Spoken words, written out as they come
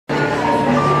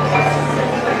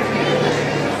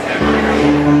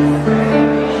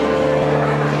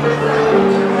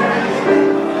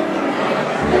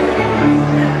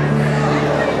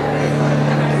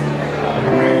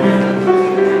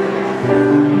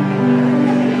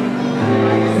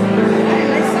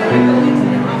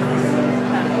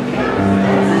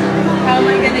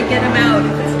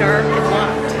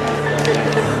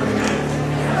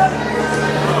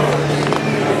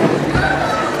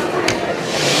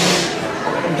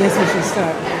guess we should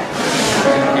start.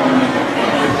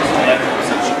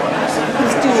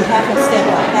 Let's do half a step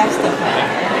up, half step up,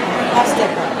 half step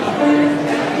up.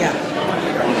 Yeah.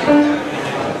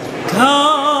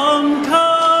 Come,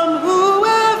 come,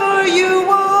 whoever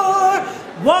you are,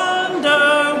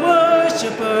 wonder,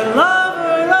 worshiper,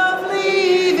 lover of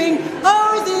leaving.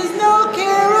 Ours is no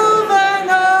caravan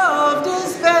of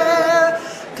despair.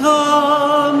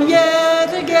 Come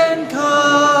yet again,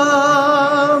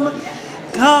 come.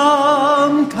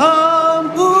 Come, come,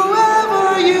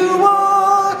 whoever you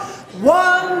are,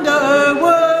 wonder,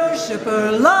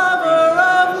 worshiper, lover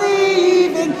of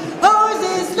leaving. Ours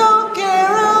is no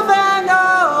caravan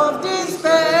of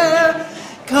despair.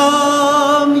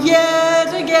 Come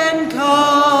yet again,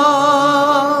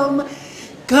 come.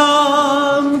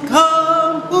 Come,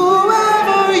 come,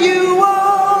 whoever you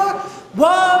are,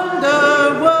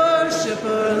 wonder,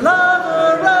 worshiper,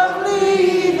 lover of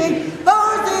leaving.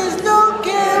 Ours is no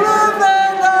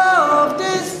caravan of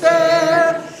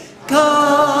despair.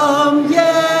 Come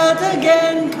yet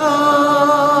again,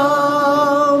 come.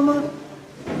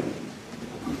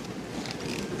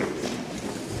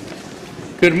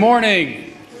 Good morning.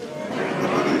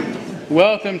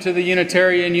 Welcome to the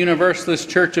Unitarian Universalist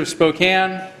Church of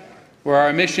Spokane, where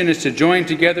our mission is to join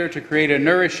together to create a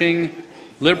nourishing,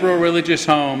 liberal religious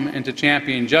home and to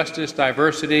champion justice,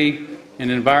 diversity,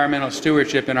 and environmental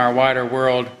stewardship in our wider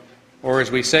world, or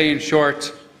as we say in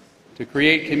short, to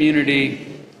create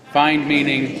community, find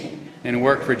meaning, and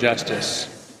work for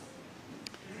justice.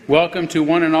 Welcome to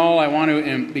one and all. I want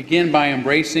to begin by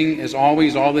embracing, as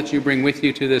always, all that you bring with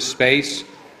you to this space,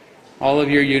 all of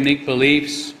your unique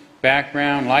beliefs,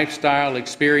 background, lifestyle,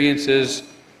 experiences,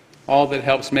 all that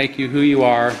helps make you who you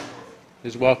are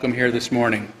is welcome here this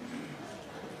morning.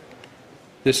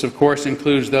 This, of course,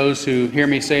 includes those who hear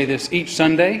me say this each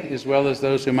Sunday, as well as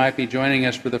those who might be joining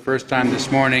us for the first time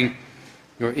this morning.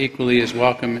 You're equally as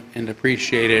welcome and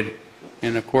appreciated.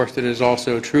 And, of course, it is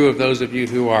also true of those of you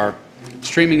who are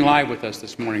streaming live with us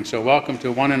this morning. So welcome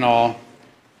to one and all.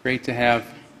 Great to have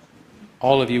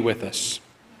all of you with us.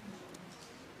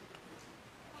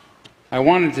 I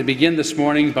wanted to begin this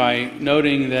morning by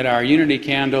noting that our unity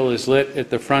candle is lit at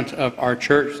the front of our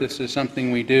church. This is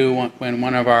something we do when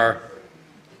one of our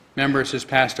members has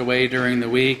passed away during the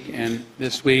week, and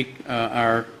this week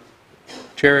our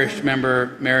cherished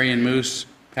member Marion Moose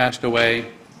passed away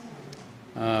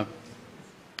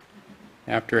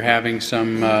after having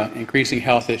some increasing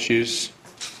health issues.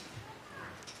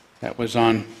 That was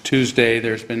on Tuesday.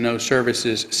 There's been no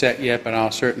services set yet, but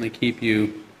I'll certainly keep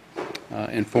you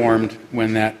informed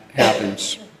when that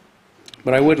happens.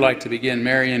 But I would like to begin.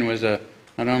 Marion was not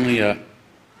only a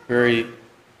very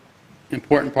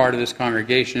important part of this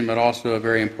congregation, but also a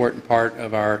very important part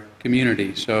of our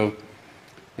community. So,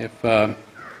 and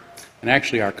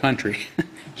actually our country.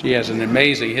 She has an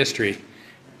amazing history.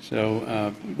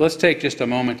 So let's take just a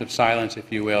moment of silence,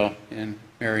 if you will, in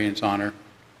Marion's honor.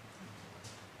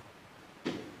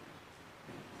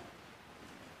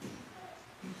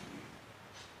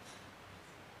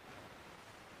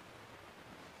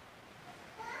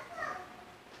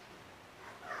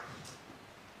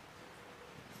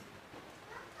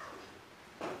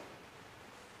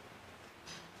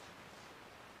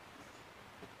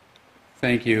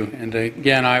 Thank you. And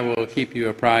again, I will keep you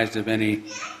apprised of any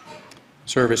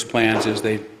service plans as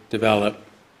they develop.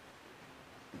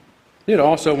 I did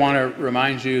also want to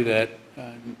remind you that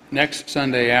next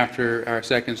Sunday after our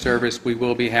second service, we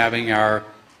will be having our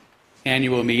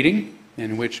annual meeting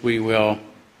in which we will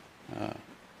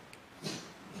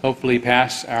hopefully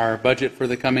pass our budget for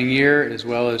the coming year, as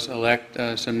well as elect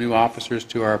some new officers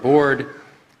to our board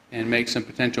and make some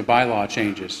potential bylaw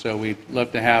changes. So we'd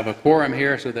love to have a quorum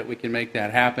here so that we can make that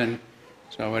happen.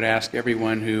 So I would ask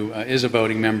everyone who is a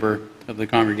voting member of the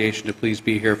congregation to please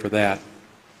be here for that.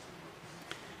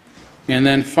 And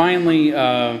then finally,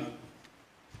 our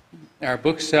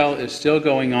book sale is still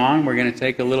going on. We're going to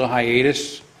take a little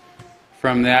hiatus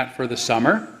from that for the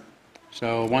summer.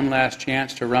 So one last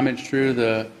chance to rummage through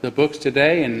the books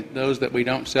today, and those that we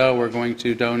don't sell, we're going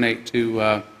to donate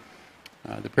to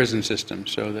the prison system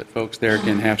so that folks there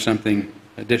can have something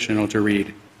additional to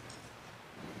read.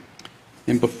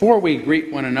 And before we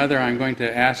greet one another, I'm going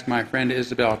to ask my friend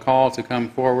Isabel Call to come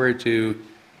forward to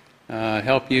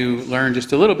help you learn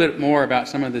just a little bit more about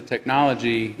some of the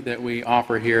technology that we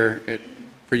offer here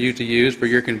for you to use, for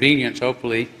your convenience,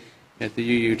 hopefully, at the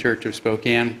UU Church of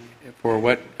Spokane, for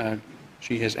what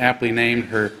she has aptly named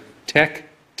her Tech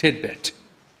Tidbit.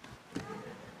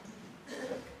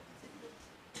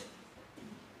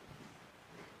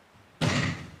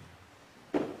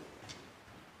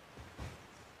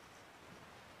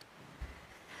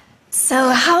 So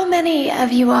how many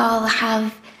of you all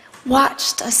have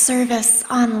watched a service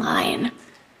online?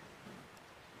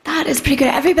 That is pretty good.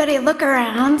 Everybody look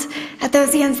around at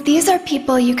those hands. These are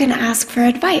people you can ask for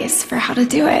advice for how to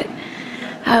do it.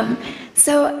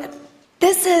 So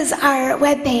this is our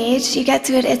webpage. You get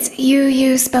to it, it's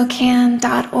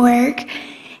uuspokane.org.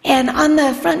 And on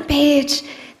the front page,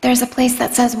 there's a place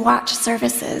that says Watch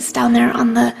Services down there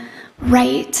on the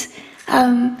right.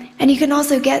 And you can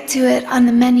also get to it on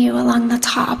the menu along the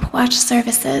top, Watch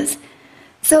Services.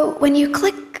 So when you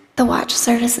click the Watch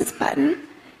Services button,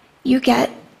 you get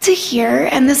to here,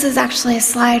 and this is actually a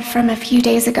slide from a few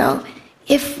days ago.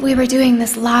 If we were doing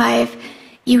this live,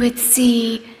 you would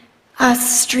see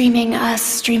us streaming us,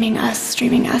 streaming us,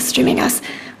 streaming us, streaming us.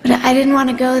 But I didn't want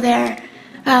to go there.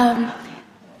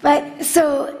 But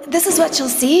so this is what you'll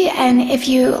see, and if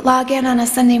you log in on a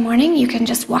Sunday morning, you can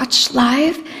just watch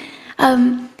live.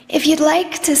 If you'd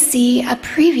like to see a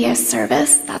previous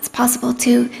service, that's possible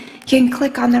too. You can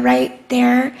click on the right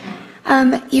there.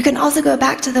 You can also go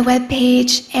back to the web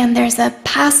page, and there's a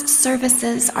past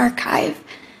services archive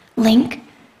link.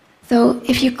 So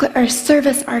if you click, or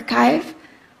service archive,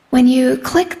 when you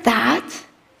click that,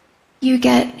 you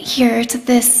get here to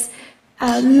this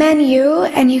menu,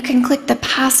 and you can click the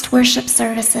past worship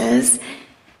services.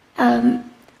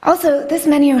 Also, this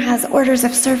menu has orders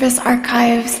of service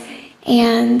archives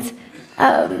and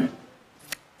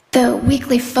the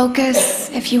weekly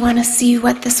focus. If you want to see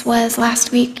what this was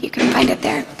last week, you can find it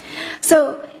there.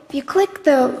 So if you click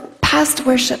the past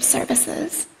worship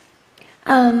services,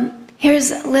 here's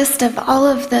a list of all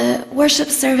of the worship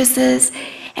services.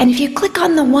 And if you click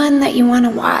on the one that you want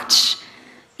to watch,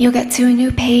 you'll get to a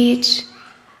new page.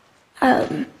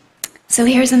 So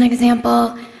here's an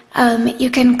example. You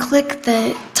can click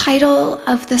the title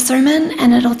of the sermon,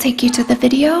 and it'll take you to the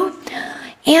video.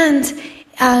 And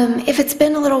if it's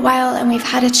been a little while and we've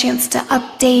had a chance to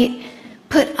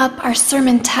put up our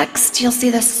sermon text, you'll see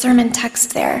the sermon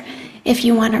text there if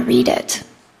you want to read it.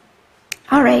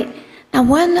 All right. Now,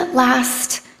 one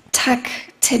last tech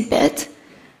tidbit.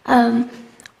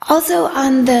 Also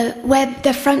on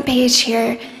the front page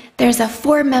here, there's a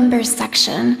For Members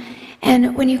section.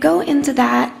 And when you go into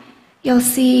that, you'll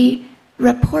see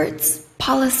reports,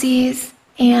 policies,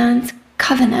 and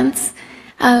covenants.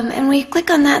 And we click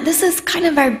on that. This is kind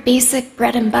of our basic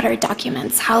bread and butter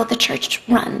documents, how the church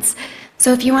runs.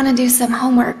 So if you want to do some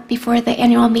homework before the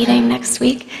annual meeting next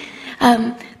week,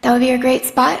 that would be a great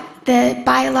spot. The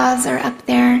bylaws are up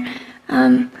there.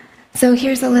 So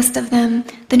here's a list of them.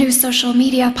 The new social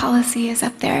media policy is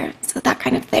up there, so that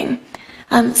kind of thing.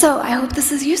 So I hope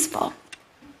this is useful.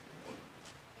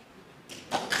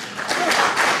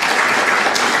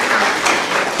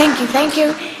 Thank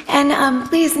you. And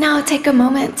please now take a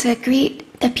moment to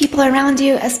greet the people around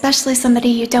you, especially somebody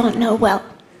you don't know well.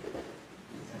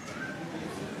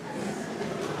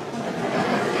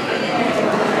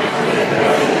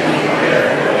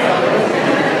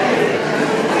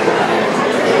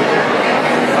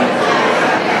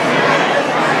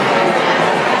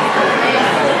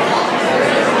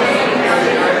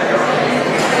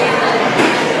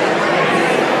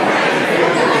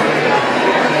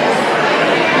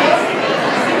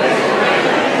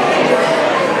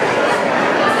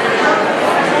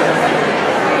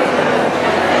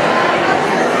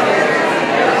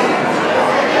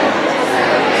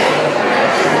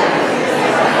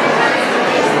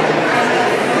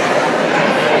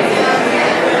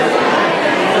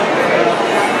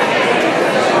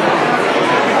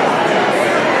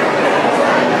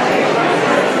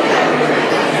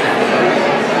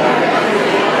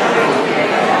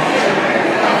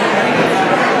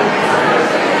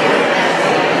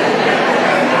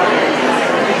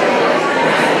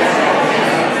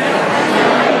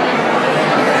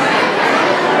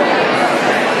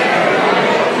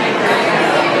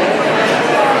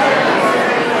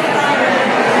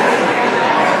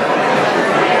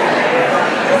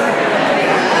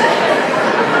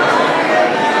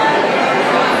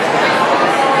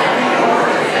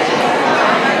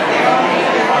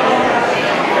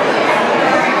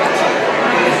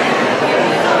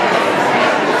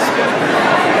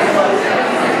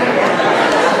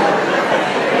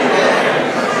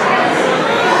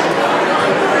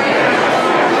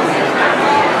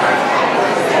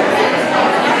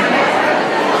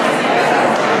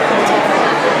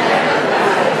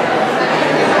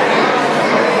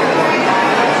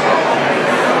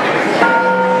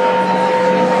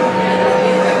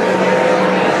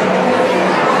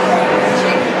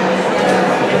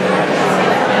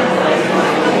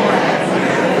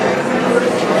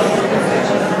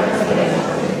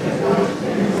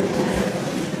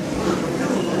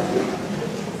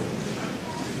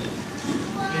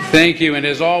 Thank you, and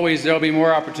as always, there will be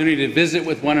more opportunity to visit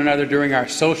with one another during our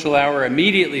social hour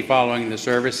immediately following the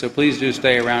service, so please do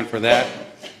stay around for that.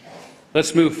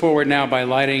 Let's move forward now by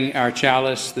lighting our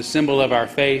chalice, the symbol of our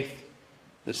faith,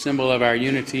 the symbol of our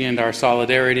unity and our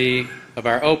solidarity, of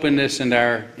our openness and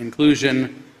our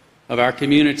inclusion, of our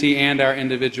community and our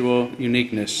individual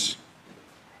uniqueness.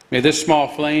 May this small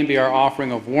flame be our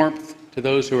offering of warmth to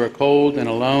those who are cold and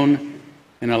alone,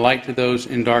 and a light to those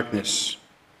in darkness.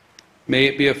 May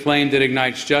it be a flame that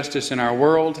ignites justice in our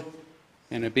world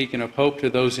and a beacon of hope to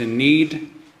those in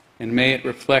need, and may it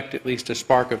reflect at least a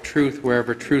spark of truth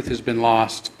wherever truth has been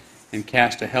lost and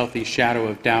cast a healthy shadow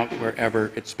of doubt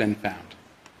wherever it's been found.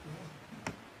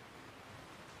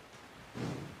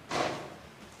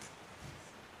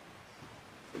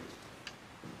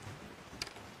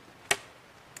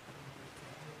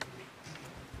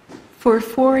 For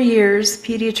 4 years,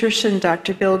 pediatrician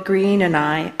Dr. Bill Green and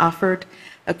I offered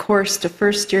a course to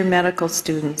first-year medical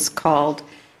students called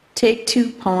Take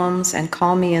 2 Poems and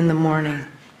Call Me in the Morning.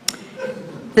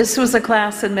 This was a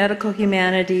class in medical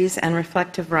humanities and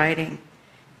reflective writing.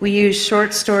 We used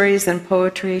short stories and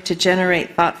poetry to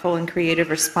generate thoughtful and creative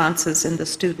responses in the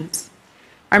students.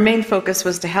 Our main focus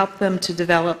was to help them to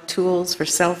develop tools for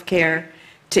self-care,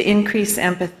 to increase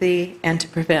empathy, and to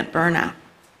prevent burnout.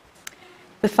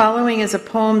 The following is a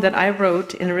poem that I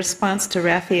wrote in response to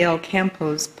Rafael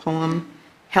Campo's poem,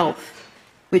 Health,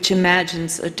 which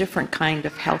imagines a different kind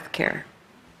of health care.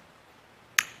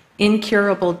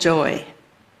 Incurable joy.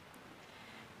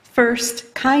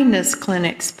 First, kindness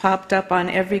clinics popped up on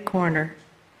every corner.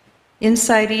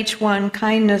 Inside each one,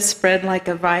 kindness spread like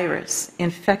a virus,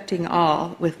 infecting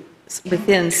all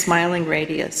within smiling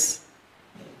radius.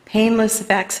 Painless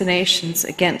vaccinations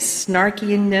against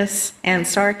snarkiness and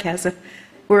sarcasm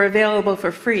were available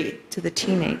for free to the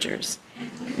teenagers,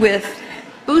 with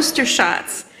booster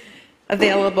shots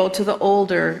available to the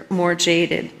older, more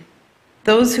jaded.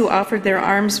 Those who offered their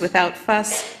arms without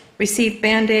fuss received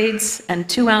Band-Aids and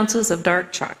 2 ounces of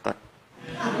dark chocolate.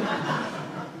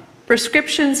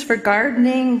 Prescriptions for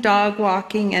gardening, dog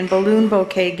walking, and balloon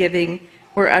bouquet giving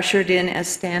were ushered in as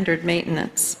standard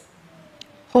maintenance.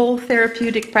 Whole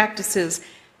therapeutic practices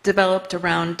developed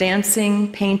around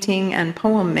dancing, painting, and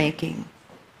poem making.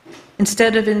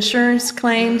 Instead of insurance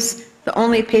claims, the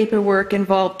only paperwork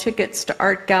involved tickets to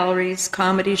art galleries,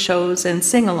 comedy shows, and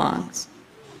sing-alongs.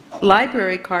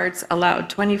 Library cards allowed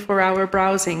 24-hour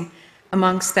browsing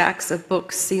among stacks of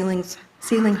books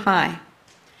ceiling high.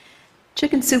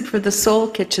 Chicken soup for the soul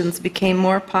kitchens became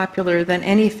more popular than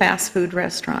any fast food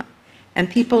restaurant, and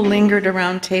people lingered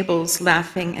around tables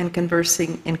laughing and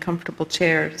conversing in comfortable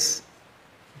chairs.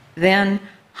 Then,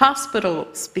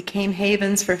 hospitals became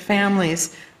havens for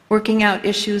families working out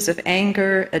issues of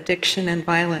anger, addiction, and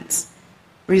violence,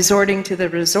 resorting to the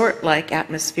resort-like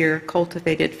atmosphere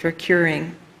cultivated for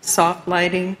curing, soft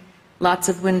lighting, lots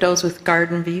of windows with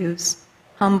garden views,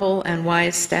 humble and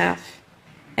wise staff,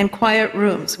 and quiet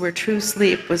rooms where true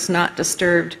sleep was not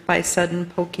disturbed by sudden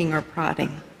poking or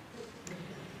prodding.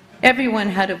 Everyone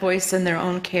had a voice in their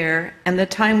own care, and the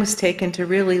time was taken to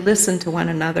really listen to one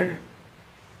another.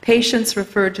 Patients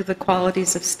referred to the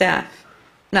qualities of staff,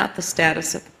 not the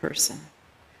status of the person.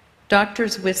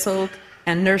 Doctors whistled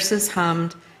and nurses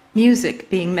hummed, music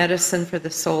being medicine for the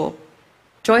soul.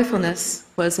 Joyfulness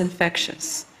was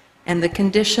infectious, and the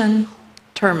condition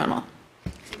terminal.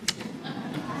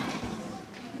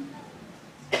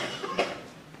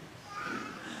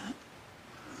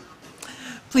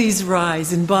 Please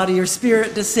rise in body or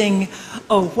spirit to sing,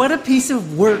 "Oh, What a Piece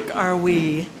of Work Are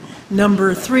We,"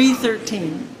 number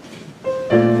 313.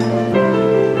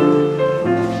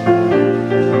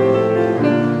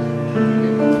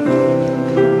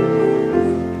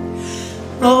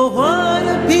 Oh, what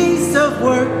a piece of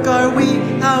work are we,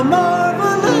 how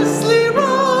marvelously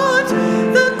wrought,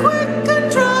 the quick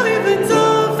contrivance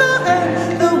of the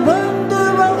hand, the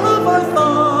wonder of our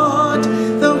thought,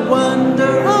 the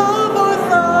wonder of our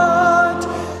thought.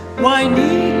 Why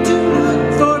need to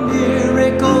look for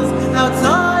miracles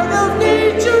outside of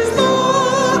nature's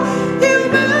law?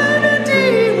 Humanity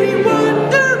we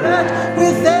wonder at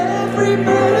with every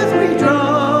breath we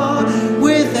draw,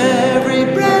 with every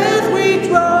breath we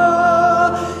draw.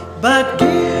 But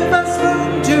give us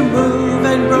room to move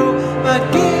and grow,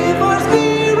 but give our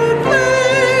spirit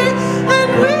play, and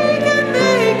we can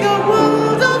make a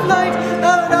world of light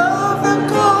out of the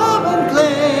common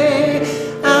clay,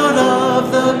 out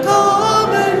of the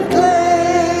common clay.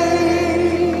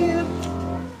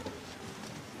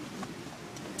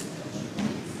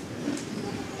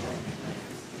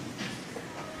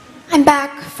 I'm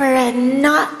back for a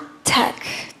not tech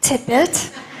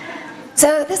tidbit.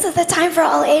 So this is the time for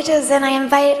all ages, and I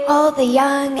invite all the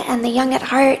young and the young at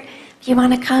heart, if you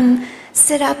want to come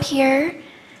sit up here.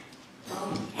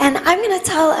 And I'm going to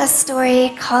tell a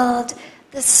story called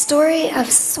The Story of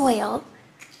Soil,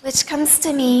 which comes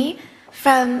to me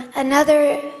from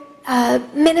another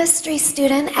ministry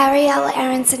student, Ariel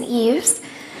Aronson Eves,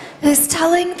 who's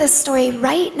telling the story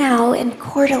right now in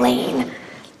Coeur d'Alene.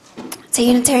 It's a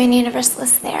Unitarian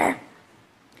Universalist there.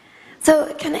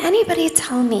 So can anybody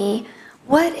tell me,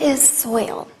 what is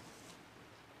soil?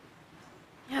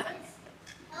 Yeah.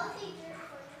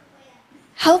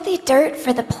 Healthy dirt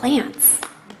for the plants.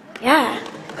 Yeah.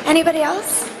 Anybody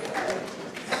else?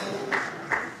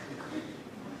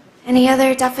 Any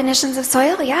other definitions of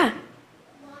soil? Yeah.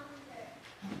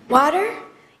 Water?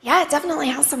 Yeah, it definitely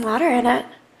has some water in it.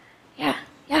 Yeah,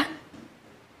 yeah.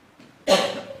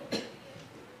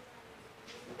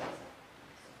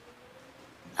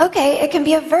 Okay, it can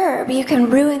be a verb. You can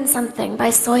ruin something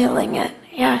by soiling it.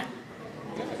 Yeah.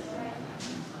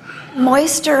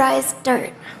 Moisturized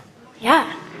dirt.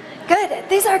 Yeah. Good.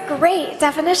 These are great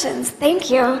definitions. Thank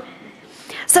you.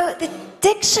 So the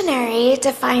dictionary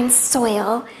defines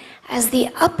soil as the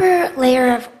upper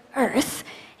layer of earth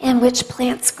in which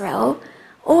plants grow,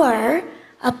 or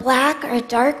a black or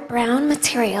dark brown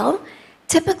material,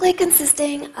 typically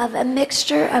consisting of a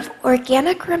mixture of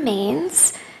organic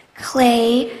remains,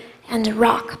 clay, and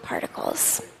rock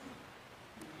particles.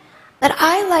 But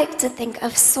I like to think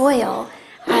of soil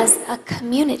as a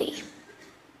community.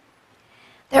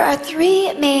 There are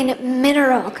three main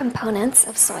mineral components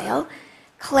of soil: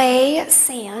 clay,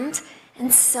 sand,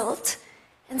 and silt.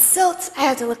 And silt, I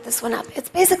had to look this one up. It's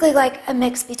basically like a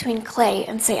mix between clay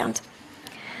and sand.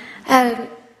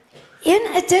 In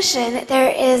addition,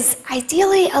 there is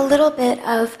ideally a little bit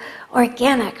of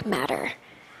organic matter.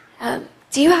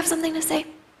 Do you have something to say?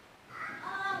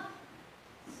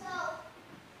 So,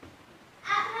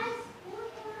 at my school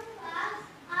in class,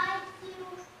 I do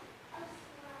a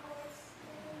flowers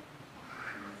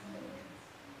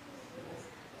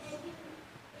and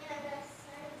a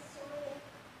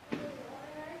sensory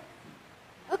water.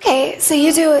 Okay, so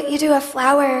you do a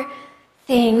flower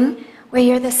thing where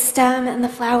you're the stem and the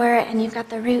flower and you've got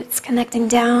the roots connecting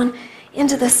down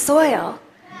into the soil.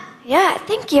 Yeah,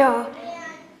 thank you.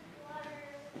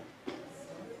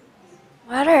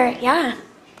 Water, yeah.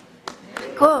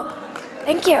 Cool.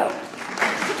 Thank you.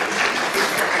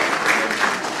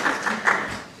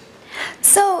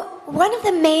 So, one of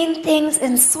the main things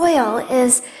in soil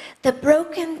is the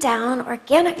broken down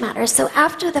organic matter. So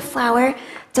after the flower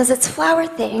does its flower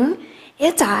thing,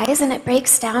 it dies and it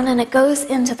breaks down and it goes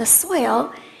into the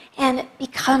soil and it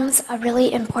becomes a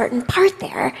really important part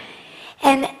there.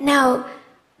 And now,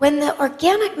 when the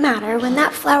organic matter, when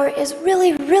that flower is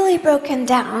really, really broken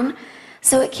down,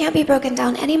 so it can't be broken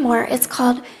down anymore, it's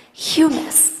called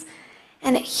humus.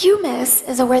 And humus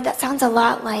is a word that sounds a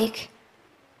lot like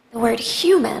the word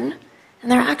human,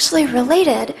 and they're actually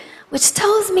related, which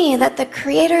tells me that the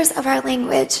creators of our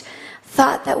language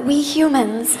thought that we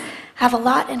humans have a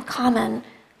lot in common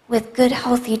with good,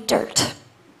 healthy dirt.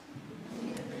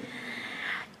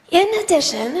 In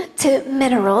addition to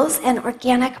minerals and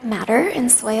organic matter in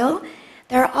soil,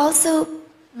 there are also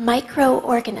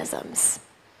microorganisms.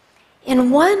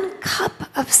 In 1 cup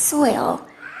of soil,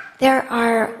 there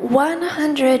are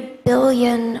 100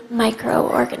 billion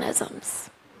microorganisms.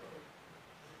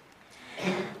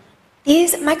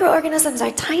 These microorganisms are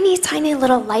tiny, tiny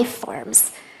little life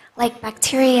forms, like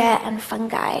bacteria and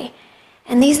fungi.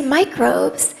 And these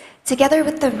microbes, together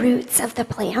with the roots of the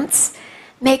plants,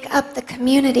 make up the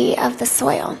community of the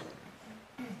soil.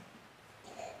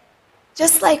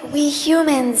 Just like we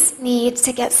humans need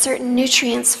to get certain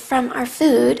nutrients from our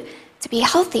food to be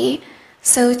healthy,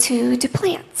 so too do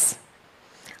plants.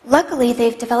 Luckily,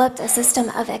 they've developed a system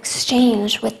of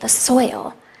exchange with the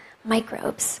soil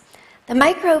microbes. The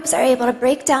microbes are able to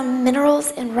break down minerals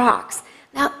in rocks.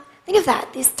 Now, think of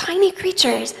that. These tiny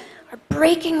creatures are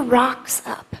breaking rocks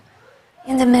up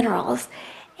into minerals,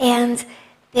 and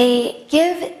they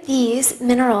give these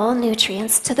mineral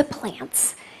nutrients to the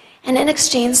plants, and in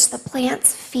exchange, the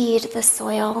plants feed the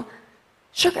soil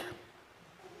sugar.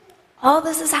 All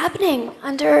this is happening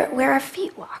under where our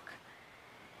feet walk.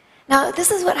 Now,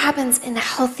 this is what happens in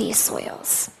healthy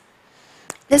soils.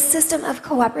 This system of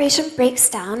cooperation breaks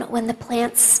down when the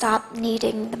plants stop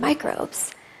needing the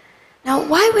microbes. Now,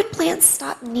 why would plants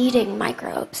stop needing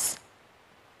microbes?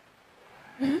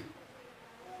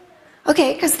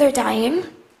 Okay, because they're dying.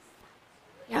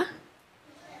 Yeah?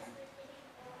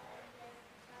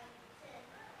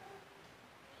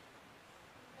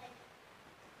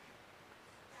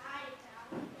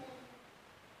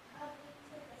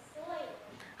 Soil.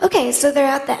 okay, so they're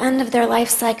at the end of their life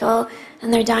cycle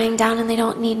and they're dying down and they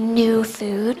don't need new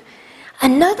food.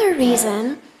 Another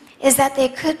reason is that they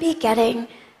could be getting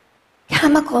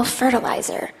chemical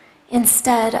fertilizer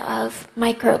instead of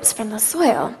microbes from the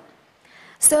soil.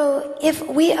 So if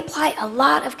we apply a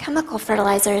lot of chemical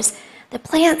fertilizers, the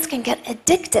plants can get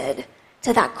addicted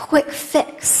to that quick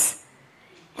fix.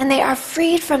 And they are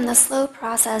freed from the slow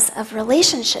process of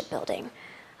relationship building,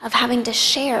 of having to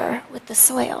share with the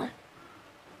soil.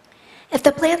 If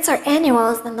the plants are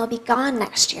annuals, then they'll be gone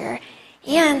next year,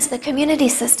 and the community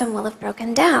system will have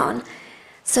broken down.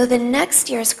 So the next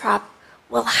year's crop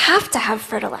will have to have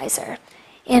fertilizer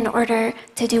in order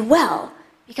to do well,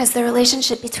 because the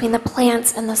relationship between the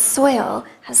plants and the soil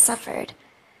has suffered.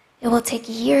 It will take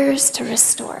years to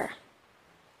restore.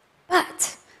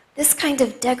 But this kind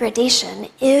of degradation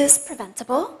is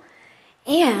preventable,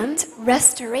 and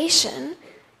restoration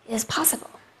is possible.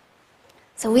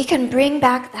 So we can bring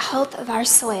back the health of our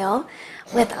soil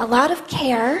with a lot of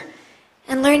care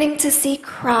and learning to see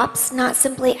crops not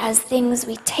simply as things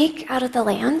we take out of the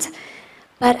land,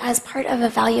 but as part of a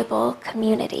valuable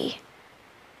community.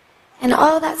 And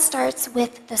all that starts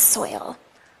with the soil,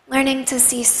 learning to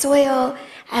see soil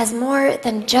as more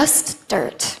than just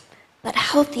dirt, but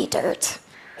healthy dirt.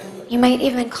 You might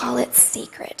even call it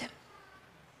sacred.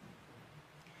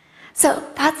 So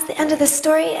that's the end of the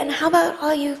story, and how about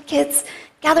all you kids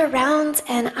gather around,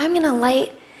 and I'm going to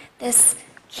light this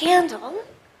candle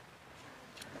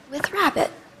with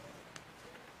Rabbit.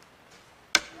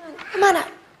 Come on up.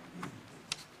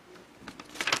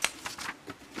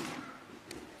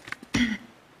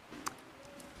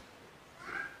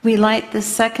 We light the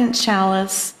second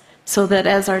chalice so that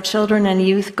as our children and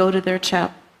youth go to their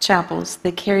chapels,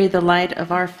 they carry the light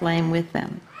of our flame with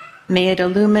them. May it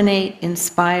illuminate,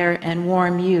 inspire, and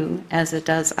warm you as it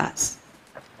does us.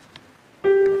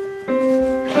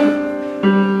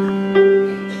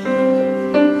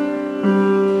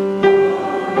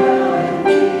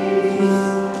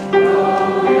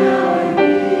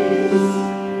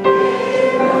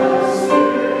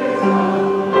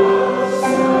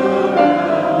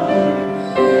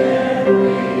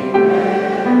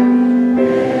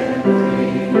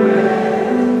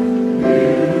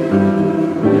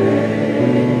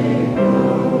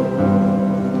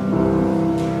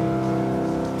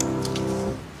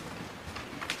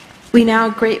 We now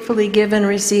gratefully give and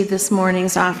receive this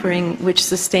morning's offering, which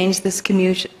sustains this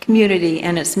community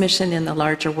and its mission in the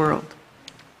larger world.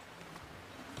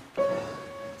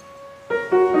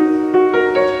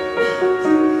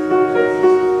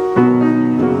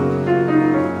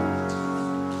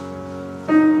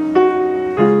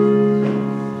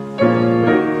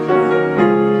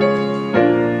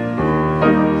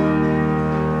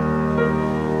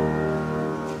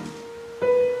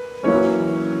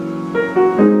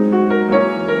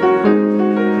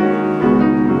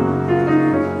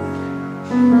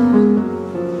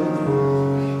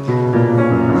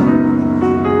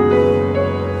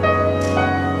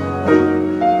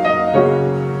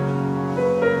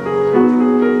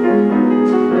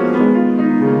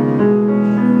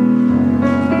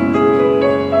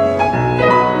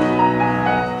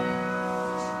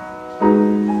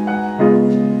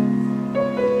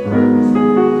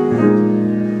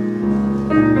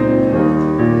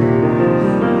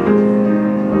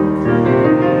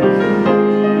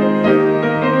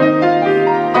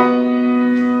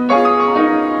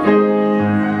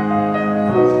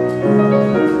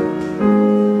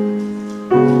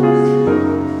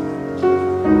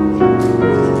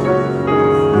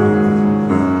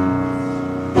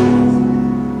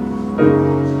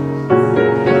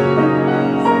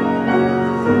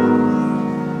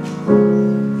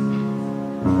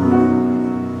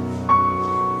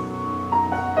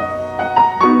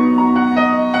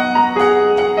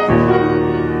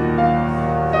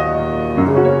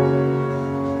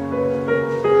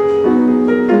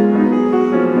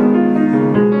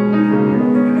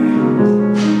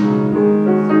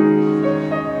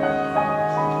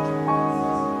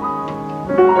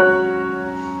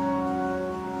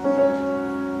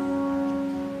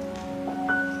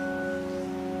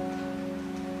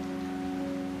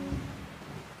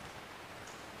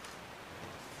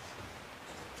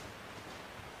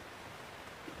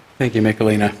 Thank you,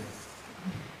 Michelina.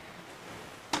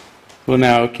 We'll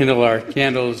now kindle our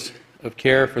candles of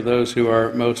care for those who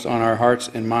are most on our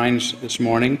hearts and minds this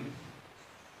morning,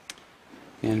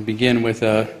 and begin with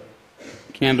a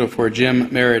candle for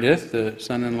Jim Meredith, the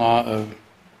son-in-law of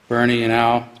Bernie and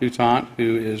Al Toutant,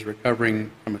 who is recovering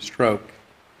from a stroke.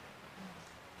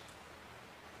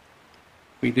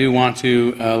 We do want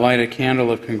to light a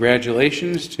candle of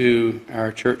congratulations to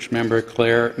our church member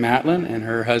Claire Matlin and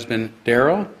her husband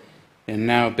Daryl, and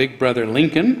now big brother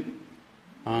Lincoln,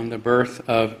 on the birth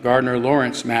of Gardner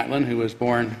Lawrence Matlin, who was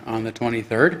born on the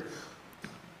 23rd.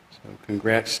 So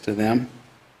congrats to them,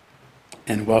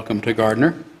 and welcome to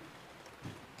Gardner.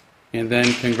 And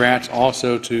then congrats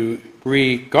also to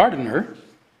Bree Gardner,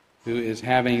 who is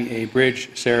having a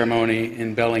bridge ceremony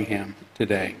in Bellingham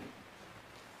today.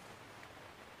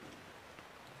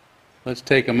 Let's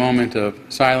take a moment of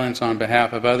silence on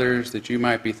behalf of others that you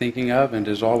might be thinking of, and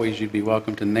as always, you'd be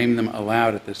welcome to name them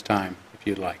aloud at this time, if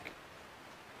you'd like.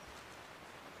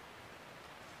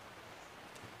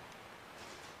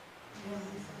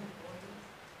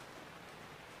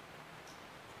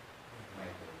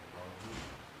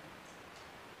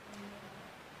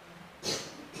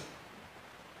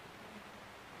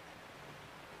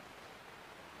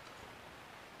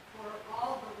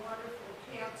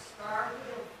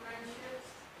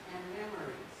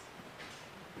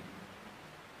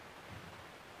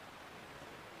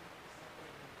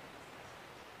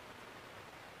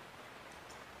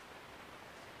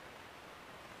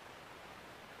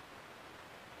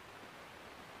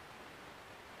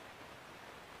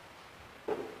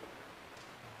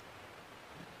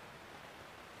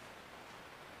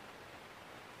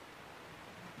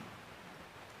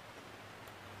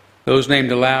 Those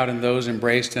named aloud and those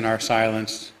embraced in our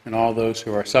silence, and all those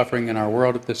who are suffering in our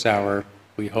world at this hour,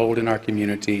 we hold in our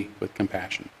community with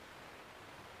compassion.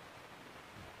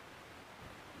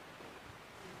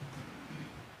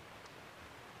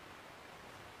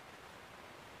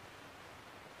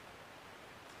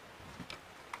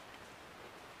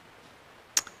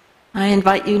 I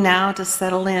invite you now to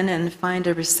settle in and find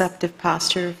a receptive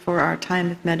posture for our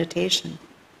time of meditation.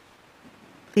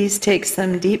 Please take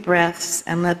some deep breaths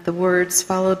and let the words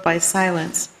followed by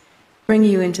silence bring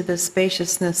you into the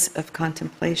spaciousness of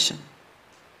contemplation.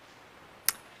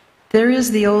 There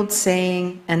is the old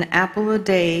saying, an apple a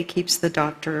day keeps the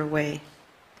doctor away.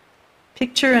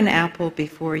 Picture an apple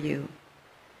before you.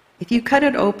 If you cut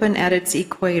it open at its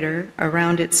equator,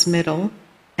 around its middle,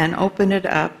 and open it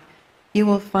up, you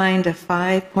will find a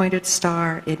 5-pointed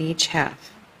star in each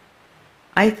half.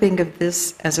 I think of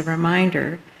this as a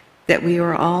reminder that we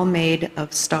are all made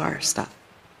of star stuff.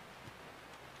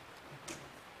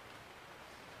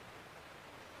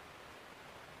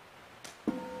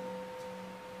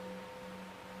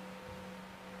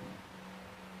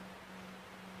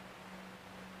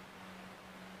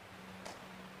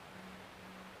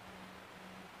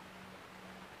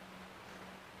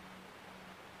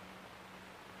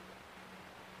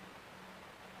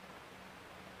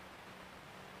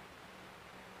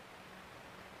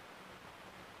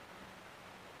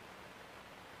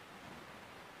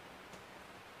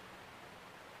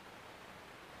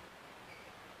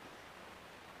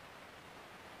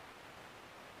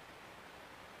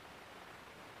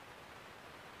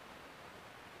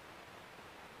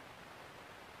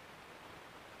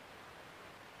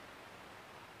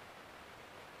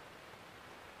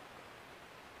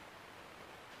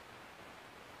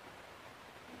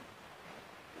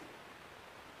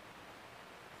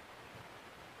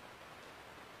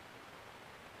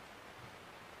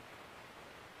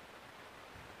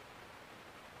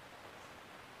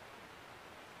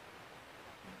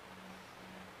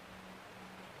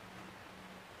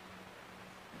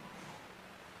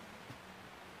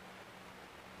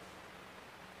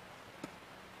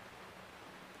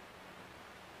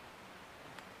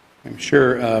 I'm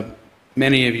sure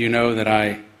many of you know that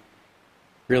I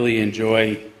really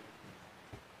enjoy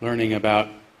learning about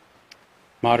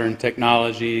modern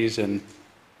technologies and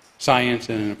science,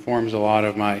 and it informs a lot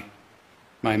of my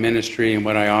ministry and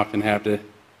what I often have to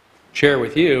share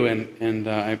with you. And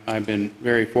I've been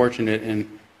very fortunate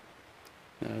in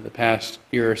the past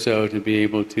year or so to be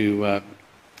able to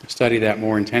study that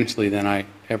more intensely than I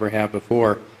ever have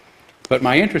before. But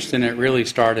my interest in it really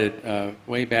started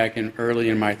way back early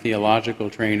in my theological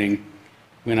training,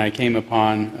 when I came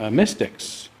upon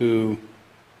mystics who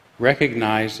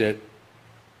recognized that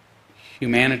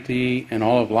humanity and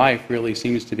all of life really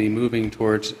seems to be moving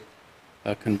towards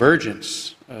a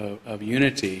convergence of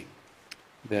unity,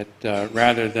 that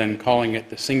rather than calling it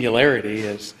the singularity,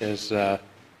 as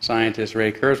scientist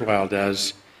Ray Kurzweil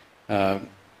does,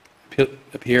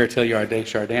 Pierre Teilhard de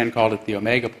Chardin called it the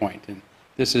omega point. And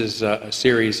this is a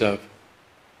series of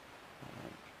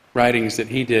writings that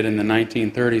he did in the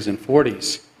 1930s and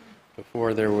 40s,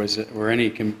 before there were any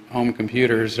home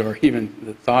computers or even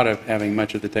the thought of having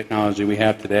much of the technology we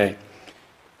have today.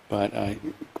 But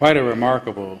quite a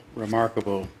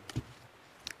remarkable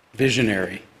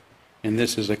visionary And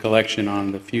this is a collection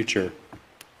on the future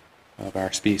of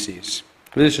our species.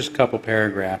 This is just a couple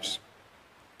paragraphs.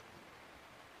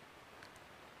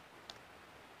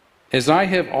 As I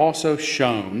have also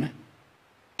shown,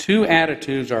 two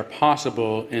attitudes are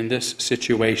possible in this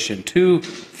situation, two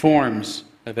forms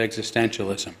of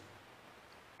existentialism.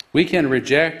 We can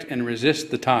reject and resist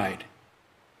the tide,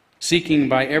 seeking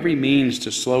by every means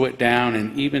to slow it down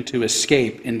and even to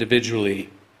escape individually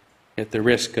at the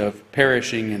risk of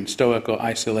perishing in stoical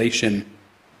isolation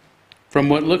from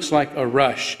what looks like a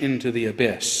rush into the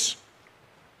abyss.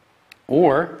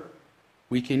 Or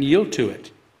we can yield to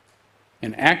it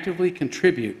and actively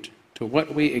contribute to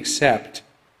what we accept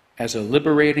as a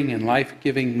liberating and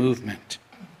life-giving movement.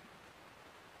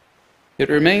 It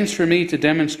remains for me to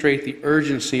demonstrate the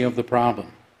urgency of the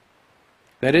problem.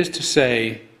 That is to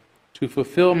say, to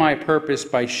fulfill my purpose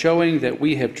by showing that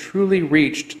we have truly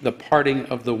reached the parting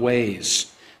of the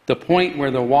ways, the point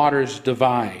where the waters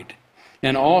divide,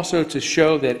 and also to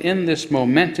show that in this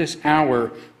momentous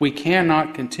hour we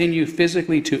cannot continue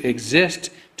physically to exist,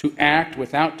 to act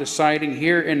without deciding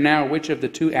here and now which of the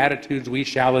two attitudes we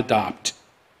shall adopt,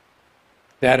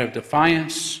 that of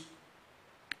defiance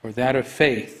or that of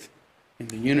faith in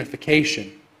the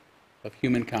unification of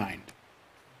humankind.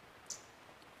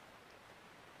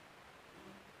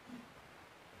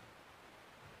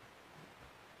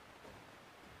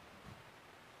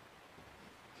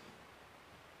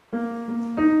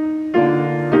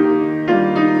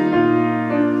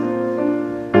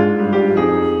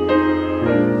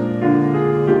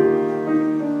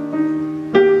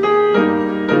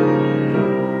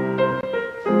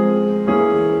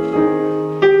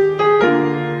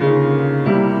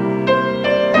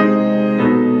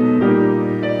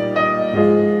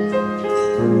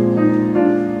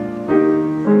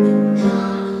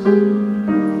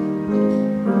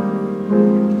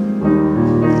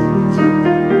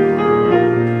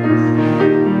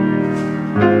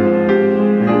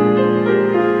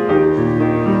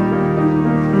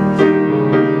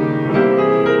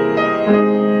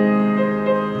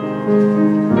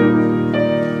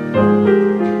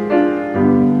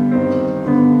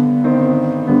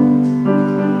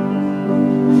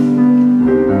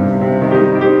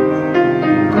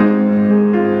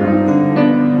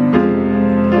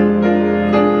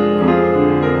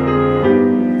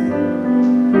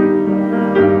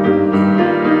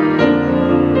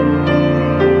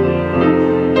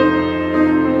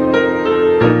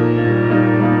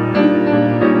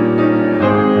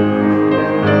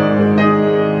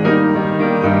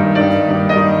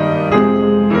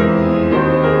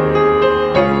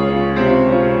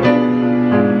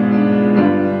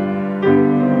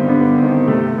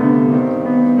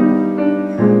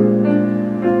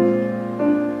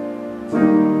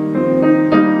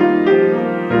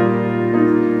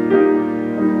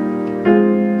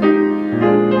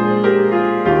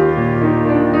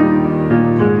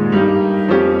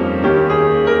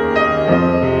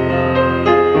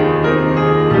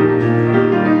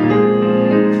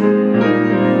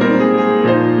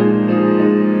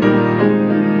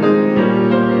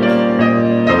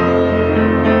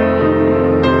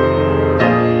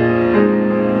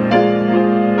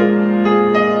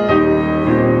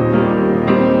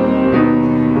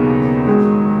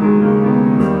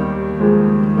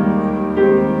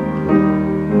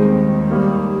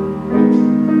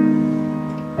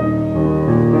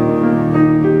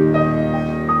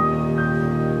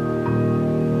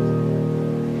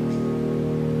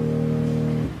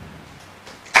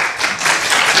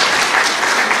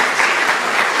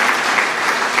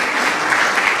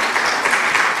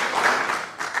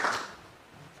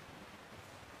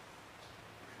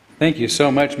 Thank you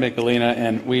so much, Michelina,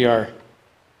 and we are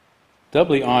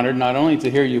doubly honored not only to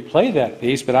hear you play that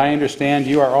piece, but I understand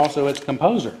you are also its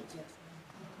composer.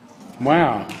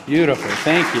 Wow, beautiful.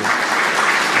 Thank you.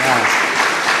 Wow.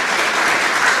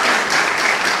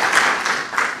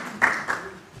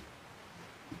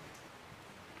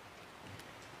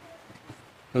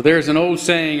 Well, there's an old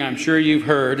saying I'm sure you've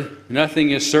heard,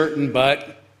 nothing is certain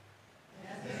but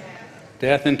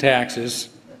death and taxes.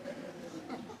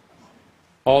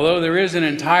 Although there is an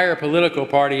entire political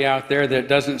party out there that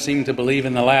doesn't seem to believe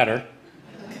in the latter.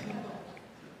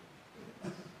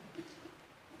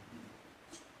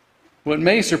 What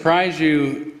may surprise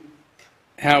you,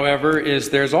 however, is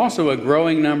there's also a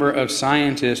growing number of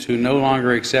scientists who no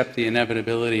longer accept the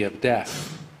inevitability of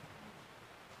death.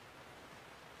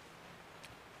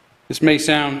 This may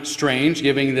sound strange,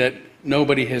 given that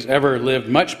nobody has ever lived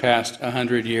much past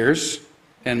 100 years,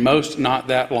 and most not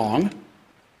that long.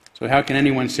 So how can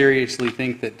anyone seriously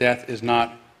think that death is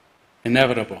not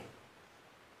inevitable?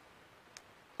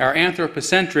 Our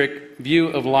anthropocentric view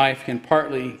of life can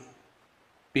partly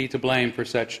be to blame for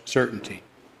such certainty.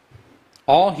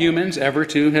 All humans ever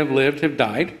to have lived have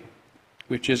died,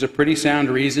 which is a pretty sound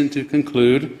reason to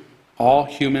conclude all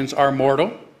humans are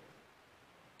mortal,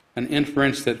 an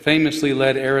inference that famously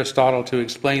led Aristotle to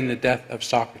explain the death of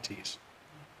Socrates.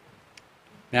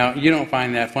 Now, you don't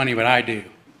find that funny, but I do,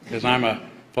 because I'm a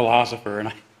philosopher,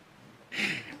 and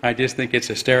I just think it's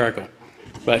hysterical.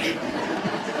 But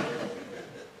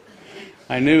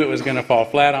I knew it was going to fall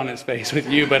flat on its face with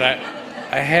you, but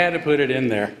I had to put it in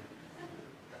there.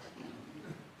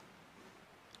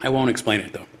 I won't explain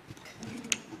it, though.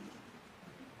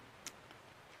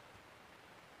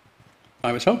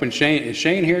 I was hoping Shane... Is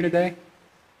Shane here today?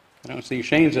 I don't see...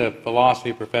 Shane's a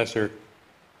philosophy professor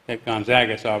at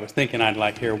Gonzaga, so I was thinking I'd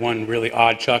like hear one really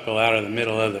odd chuckle out of the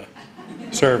middle of the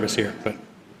service here. But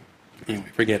anyway,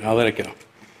 forget it. I'll let it go.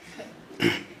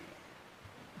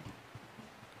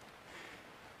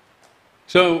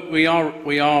 So we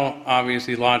all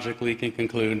obviously logically can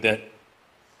conclude that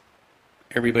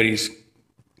everybody's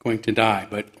going to die,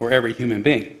 or every human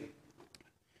being.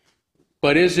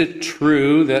 But is it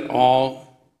true that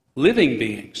all living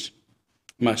beings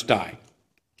must die?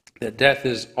 That death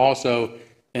is also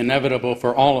inevitable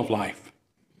for all of life?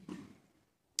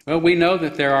 Well, we know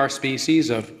that there are species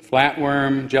of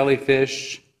flatworm,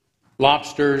 jellyfish,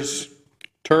 lobsters,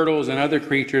 turtles, and other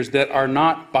creatures that are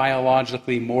not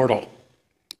biologically mortal,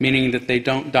 meaning that they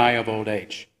don't die of old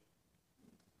age.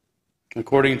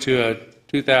 According to a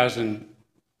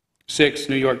 2006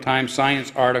 New York Times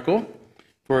Science article,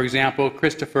 for example,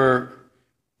 Christopher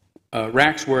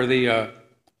Raxworthy, a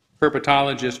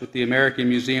herpetologist with the American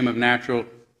Museum of Natural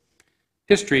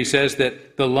History, says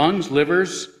that the lungs,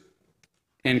 livers,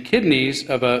 and kidneys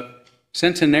of a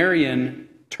centenarian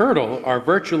turtle are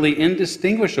virtually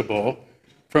indistinguishable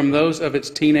from those of its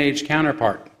teenage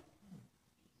counterpart.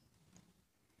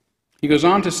 He goes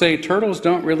on to say turtles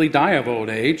don't really die of old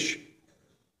age,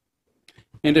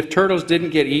 and if turtles didn't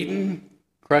get eaten,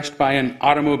 crushed by an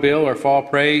automobile, or fall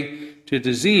prey to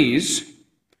disease,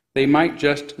 they might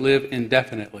just live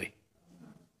indefinitely.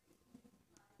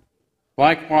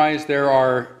 Likewise, there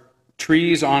are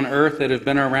trees on earth that have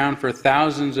been around for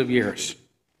thousands of years,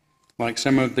 like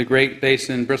some of the Great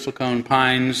Basin bristlecone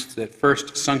pines that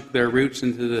first sunk their roots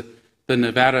into the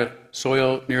Nevada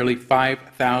soil nearly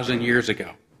 5,000 years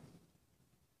ago.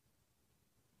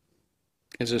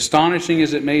 As astonishing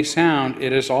as it may sound,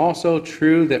 it is also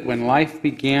true that when life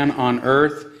began on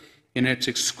earth in its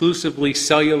exclusively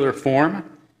cellular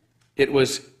form, it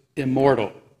was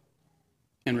immortal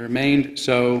and remained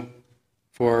so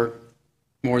for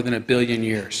more than 1 billion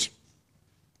years.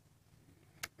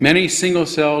 Many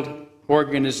single-celled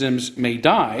organisms may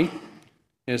die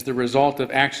as the result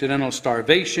of accidental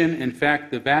starvation. In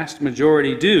fact, the vast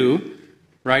majority do,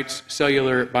 writes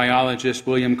cellular biologist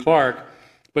William Clark,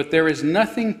 but there is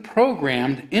nothing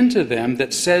programmed into them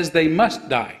that says they must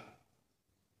die.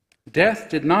 Death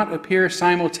did not appear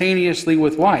simultaneously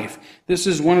with life. This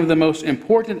is one of the most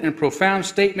important and profound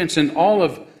statements in all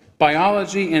of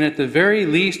biology, and at the very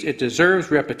least, it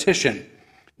deserves repetition.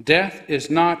 Death is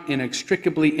not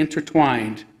inextricably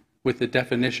intertwined with the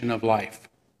definition of life.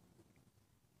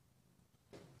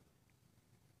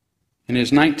 In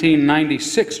his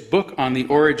 1996 book on the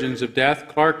origins of death,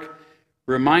 Clark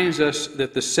reminds us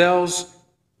that cells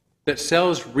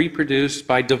reproduce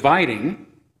by dividing,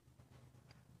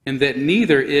 and that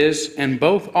neither is and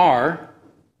both are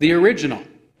the original,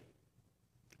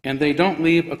 and they don't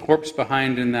leave a corpse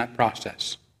behind in that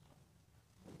process.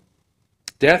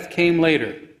 Death came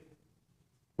later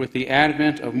with the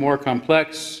advent of more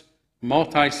complex,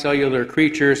 multicellular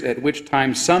creatures, at which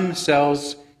time some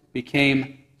cells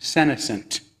became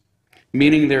senescent,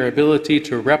 meaning their ability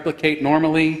to replicate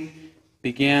normally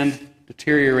began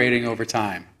deteriorating over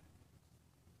time.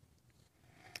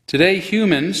 Today,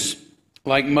 humans,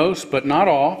 like most but not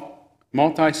all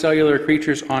multicellular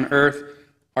creatures on Earth,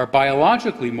 are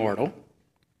biologically mortal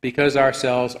because our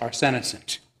cells are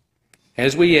senescent.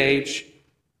 As we age,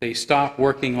 they stop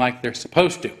working like they're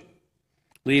supposed to,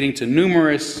 leading to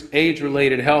numerous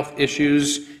age-related health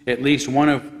issues, at least one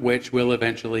of which will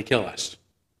eventually kill us.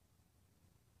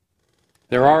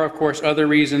 There are, of course, other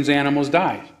reasons animals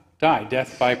die.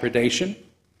 Death by predation,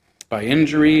 by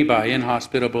injury, by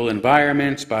inhospitable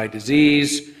environments, by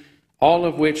disease, all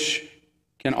of which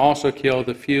can also kill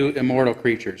the few immortal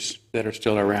creatures that are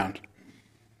still around.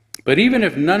 But even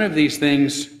if none of these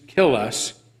things kill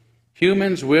us,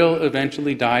 humans will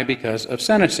eventually die because of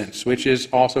senescence, which is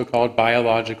also called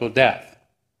biological death.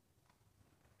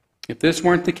 If this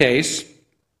weren't the case,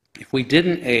 if we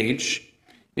didn't age,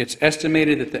 It's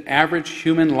estimated that the average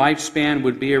human lifespan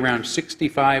would be around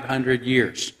 6,500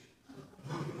 years.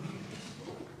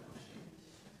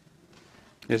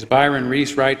 As Byron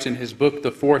Reese writes in his book,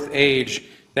 The Fourth Age,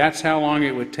 that's how long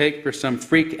it would take for some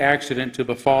freak accident to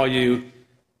befall you,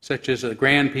 such as a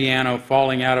grand piano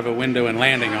falling out of a window and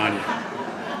landing on you.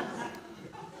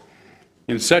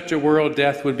 In such a world,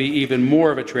 death would be even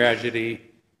more of a tragedy,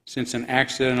 since an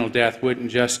accidental death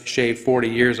wouldn't just shave 40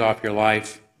 years off your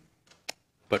life,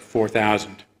 but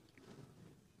 4,000.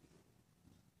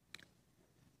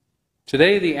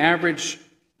 Today, the average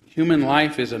human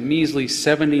life is a measly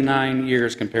 79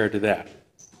 years compared to that.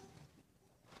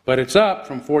 But it's up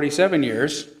from 47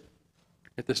 years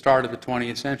at the start of the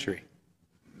 20th century.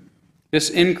 This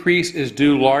increase is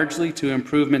due largely to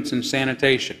improvements in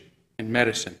sanitation and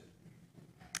medicine.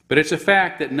 But it's a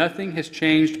fact that nothing has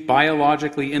changed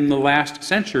biologically in the last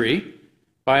century.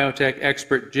 Biotech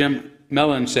expert Jim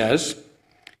Mellon says,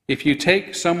 if you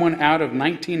take someone out of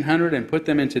 1900 and put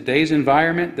them in today's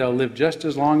environment, they'll live just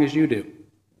as long as you do.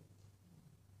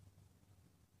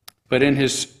 But in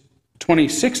his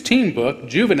 2016 book,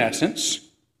 Juvenescence,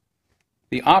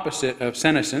 the opposite of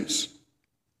senescence,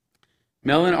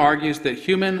 Mellon argues that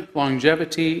human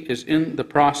longevity is in the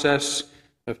process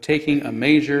of taking a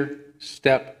major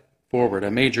step forward,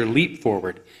 a major leap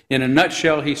forward. In a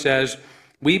nutshell, he says,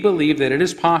 we believe that it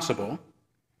is possible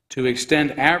to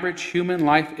extend average human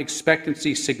life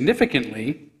expectancy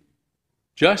significantly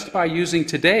just by using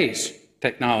today's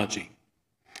technology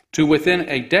to within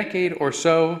a decade or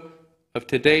so of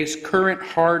today's current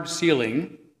hard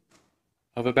ceiling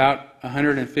of about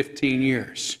 115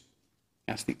 years.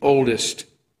 That's the oldest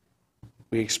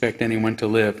we expect anyone to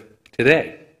live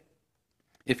today.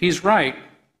 If he's right,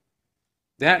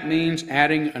 that means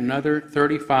adding another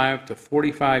 35 to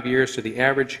 45 years to the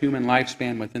average human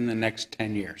lifespan within the next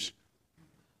 10 years.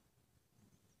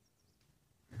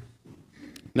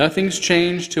 Nothing's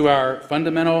changed to our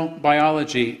fundamental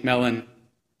biology, Mellon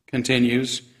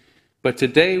continues, but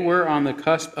today we're on the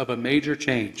cusp of a major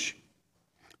change.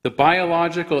 The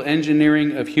biological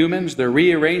engineering of humans, the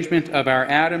rearrangement of our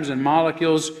atoms and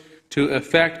molecules to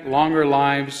effect longer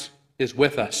lives is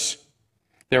with us.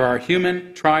 There are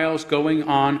human trials going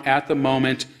on at the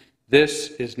moment.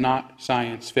 This is not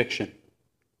science fiction.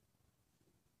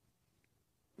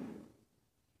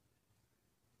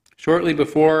 Shortly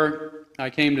before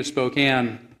I came to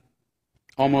Spokane,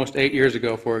 almost 8 years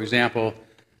ago, for example,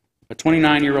 a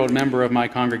 29-year-old member of my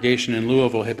congregation in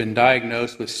Louisville had been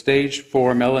diagnosed with stage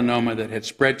 4 melanoma that had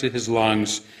spread to his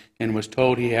lungs and was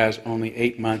told he has only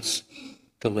 8 months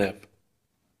to live.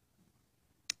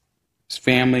 His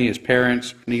family, his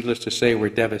parents, needless to say, were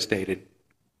devastated.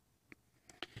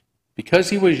 Because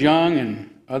he was young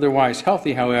and otherwise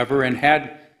healthy, however, and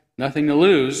had nothing to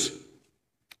lose,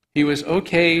 he was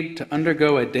okay to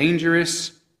undergo a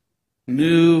dangerous,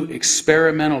 new,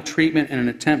 experimental treatment in an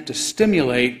attempt to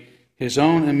stimulate his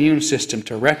own immune system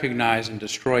to recognize and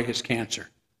destroy his cancer.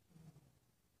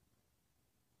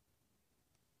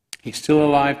 He's still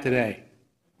alive today.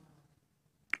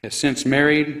 Has since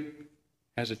married,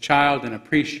 has a child, and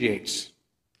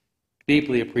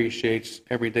deeply appreciates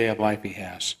every day of life he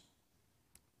has.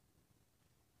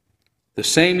 The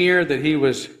same year that he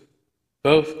was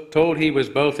told he was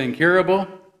both incurable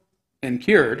and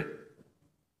cured,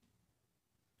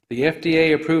 the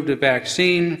FDA approved a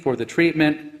vaccine for the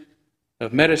treatment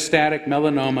of metastatic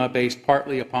melanoma based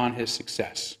partly upon his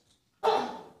success.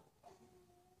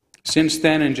 Since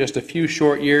then, in just a few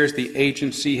short years, the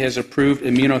agency has approved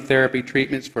immunotherapy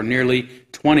treatments for nearly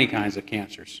 20 kinds of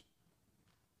cancers.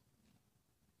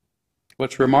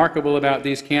 What's remarkable about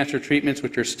these cancer treatments,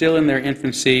 which are still in their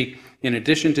infancy, in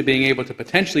addition to being able to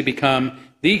potentially become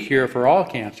the cure for all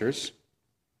cancers,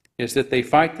 is that they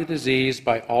fight the disease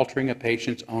by altering a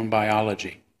patient's own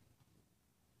biology.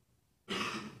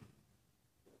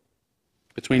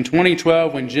 Between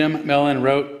 2012, when Jim Mellon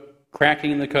wrote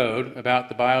Cracking the Code about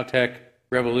the biotech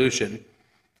revolution,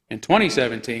 and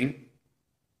 2017,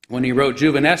 when he wrote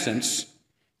Juvenescence,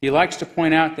 he likes to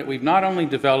point out that we've not only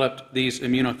developed these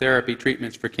immunotherapy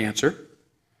treatments for cancer,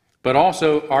 but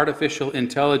also artificial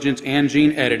intelligence and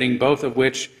gene editing, both of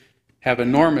which have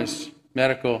enormous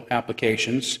medical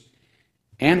applications,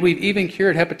 and we've even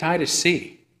cured hepatitis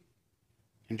C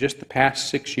in just the past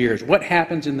 6 years. What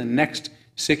happens in the next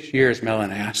 6 years,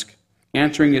 Mellon asked.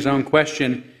 Answering his own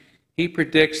question, he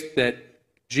predicts that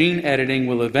gene editing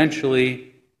will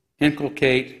eventually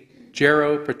inculcate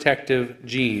geroprotective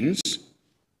genes.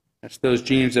 That's those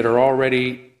genes that are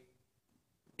already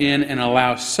in and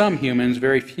allow some humans,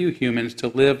 very few humans, to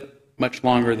live much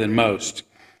longer than most,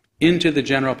 into the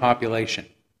general population.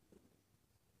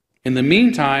 In the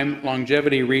meantime,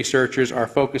 longevity researchers are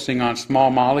focusing on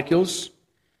small molecules,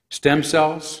 stem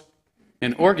cells,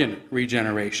 and organ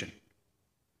regeneration.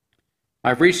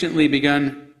 I've recently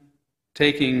begun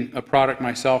taking a product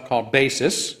myself called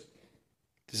Basis,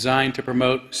 designed to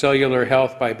promote cellular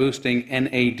health by boosting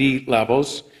NAD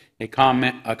levels, a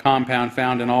compound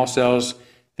found in all cells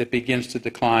that begins to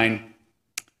decline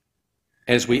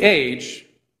as we age,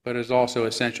 but is also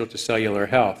essential to cellular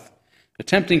health.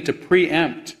 Attempting to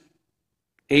preempt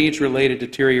age-related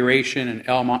deterioration and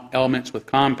elements with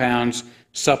compounds,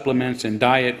 supplements, and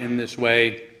diet in this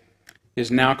way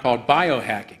is now called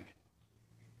biohacking,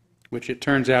 which it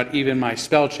turns out even my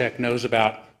spell check knows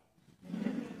about.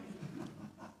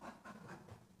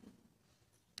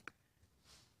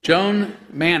 Joan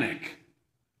Manick,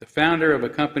 the founder of a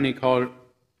company called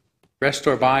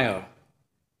Restore Bio,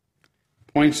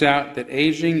 points out that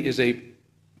aging is a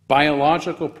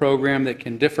biological program that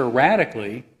can differ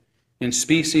radically in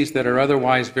species that are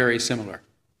otherwise very similar.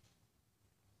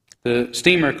 The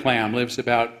steamer clam lives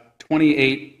about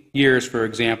 28 years, for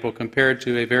example, compared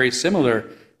to a very similar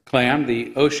clam,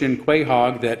 the ocean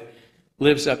quahog, that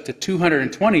lives up to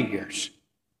 220 years.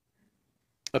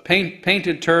 A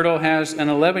painted turtle has an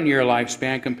 11-year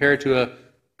lifespan compared to a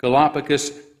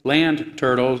Galapagos land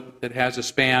turtle that has a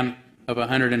span of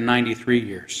 193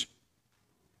 years.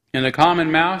 And the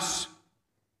common mouse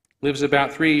lives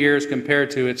about 3 years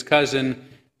compared to its cousin,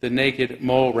 the naked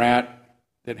mole rat,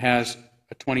 that has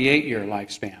a 28-year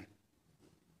lifespan.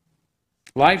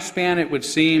 Lifespan, it would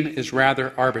seem, is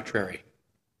rather arbitrary.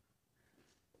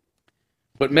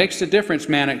 What makes the difference,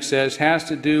 Manick says, has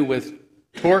to do with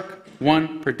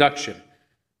TORC1 production,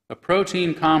 a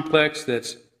protein complex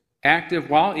that's active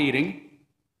while eating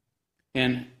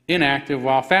and inactive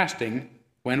while fasting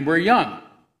when we're young.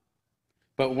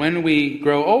 But when we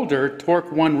grow older,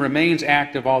 TORC1 remains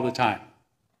active all the time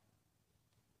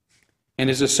and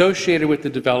is associated with the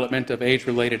development of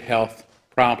age-related health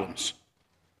problems.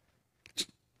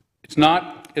 It's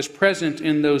not as present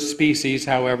in those species,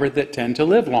 however, that tend to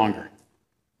live longer.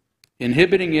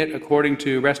 Inhibiting it, according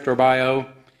to Restore Bio,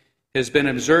 has been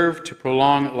observed to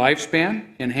prolong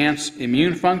lifespan, enhance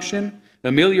immune function,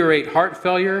 ameliorate heart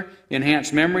failure,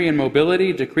 enhance memory and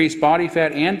mobility, decrease body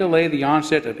fat, and delay the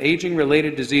onset of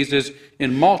aging-related diseases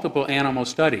in multiple animal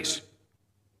studies.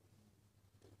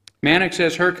 Manick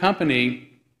says her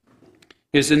company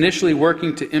is initially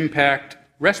working to impact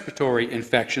respiratory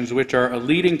infections, which are a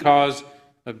leading cause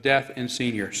of death in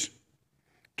seniors.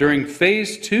 During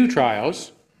phase 2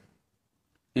 trials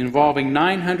involving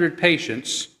 900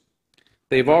 patients,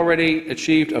 they've already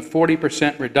achieved a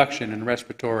 40% reduction in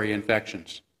respiratory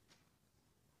infections.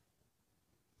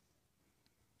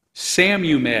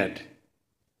 Samumed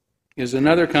is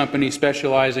another company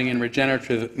specializing in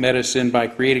regenerative medicine by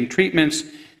creating treatments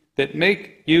that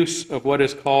make use of what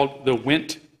is called the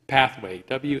Wnt pathway,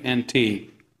 WNT,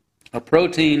 a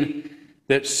protein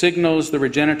that signals the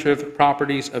regenerative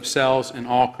properties of cells in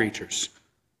all creatures.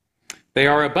 They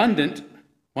are abundant,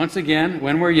 once again,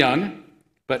 when we're young,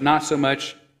 but not so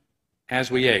much as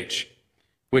we age,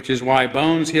 which is why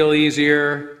bones heal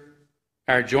easier,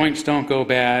 our joints don't go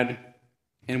bad,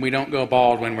 and we don't go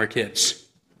bald when we're kids.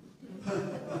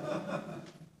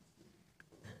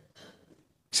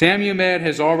 Samumed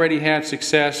has already had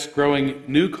success growing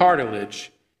new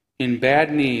cartilage in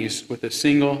bad knees with a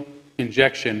single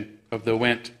injection of the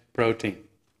Wnt protein.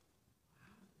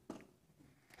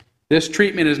 This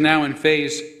treatment is now in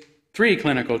phase 3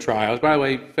 clinical trials. By the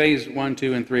way, phase 1,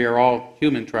 2, and 3 are all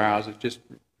human trials. It's just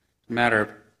a matter of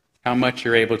how much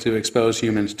you're able to expose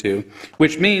humans to,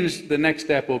 which means the next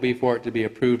step will be for it to be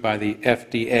approved by the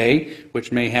FDA,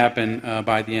 which may happen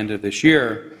by the end of this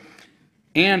year,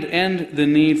 and end the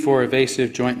need for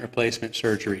invasive joint replacement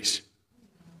surgeries.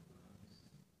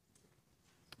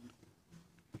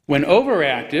 When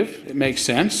overactive, it makes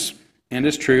sense and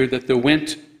is true that the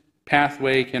Wnt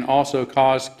pathway can also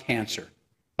cause cancer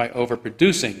by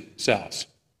overproducing cells.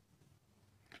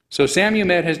 So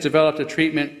Samumed has developed a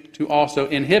treatment to also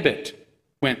inhibit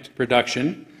Wnt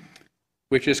production,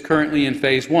 which is currently in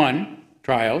phase 1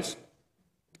 trials.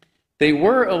 They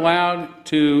were allowed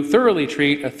to thoroughly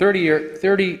treat a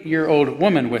 30-year-old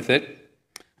woman with it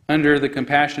under the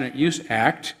Compassionate Use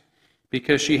Act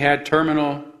because she had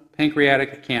terminal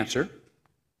pancreatic cancer,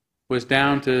 was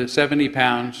down to 70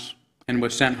 pounds, and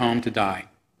was sent home to die.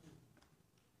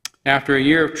 After a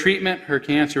year of treatment, her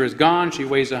cancer is gone. She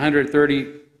weighs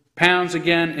 130 pounds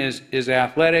again, is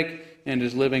athletic, and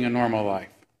is living a normal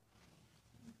life.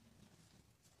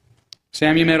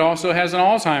 Samumed also has an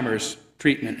Alzheimer's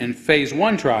treatment in phase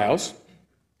 1 trials.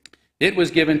 It was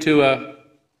given to a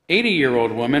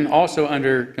 80-year-old woman, also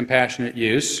under compassionate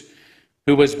use,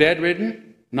 who was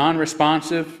bedridden,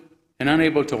 non-responsive, and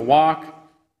unable to walk,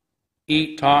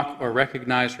 eat, talk, or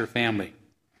recognize her family.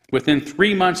 Within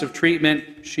 3 months of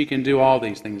treatment, she can do all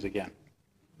these things again.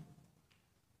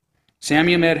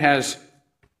 Samumed has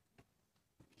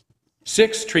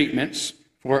 6 treatments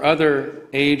for other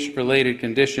age-related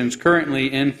conditions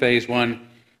currently in phase 1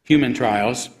 human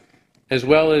trials, as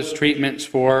well as treatments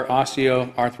for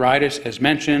osteoarthritis, as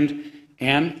mentioned,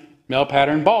 and male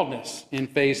pattern baldness in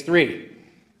phase 3.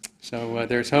 So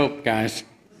there's hope, guys.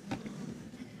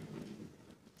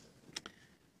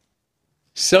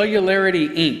 Cellularity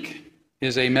Inc.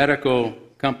 is a medical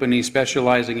company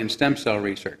specializing in stem cell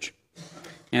research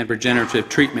and regenerative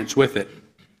treatments with it.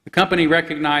 The company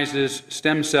recognizes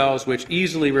stem cells which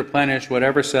easily replenish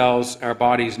whatever cells our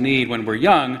bodies need when we're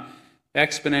young,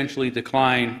 exponentially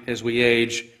decline as we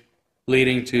age,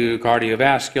 leading to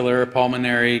cardiovascular,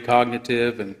 pulmonary,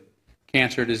 cognitive, and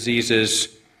cancer diseases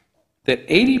that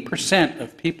 80%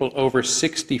 of people over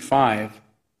 65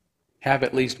 have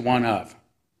at least one of.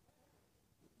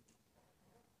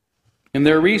 In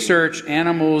their research,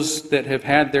 animals that have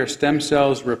had their stem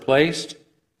cells replaced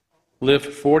live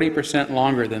 40%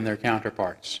 longer than their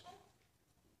counterparts.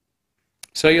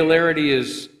 Cellularity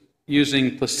is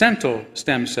using placental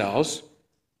stem cells,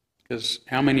 because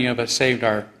how many of us saved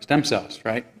our stem cells,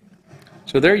 right?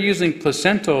 So they're using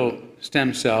placental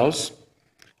stem cells,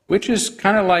 which is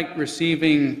kind of like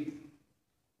receiving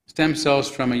stem cells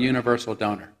from a universal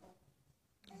donor.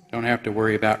 Don't have to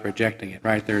worry about rejecting it,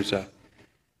 right? There's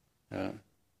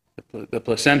the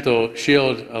placental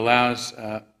shield allows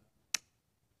a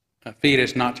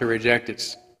fetus not to reject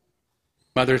its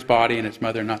mother's body and its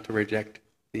mother not to reject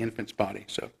the infant's body.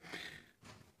 So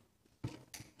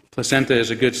placenta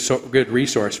is a good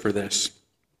resource for this.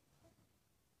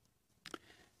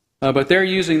 But they're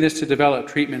using this to develop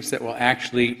treatments that will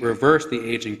actually reverse the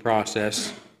aging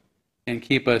process and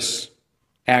keep us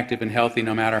active and healthy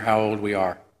no matter how old we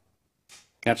are.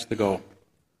 That's the goal.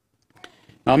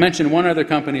 I'll mention one other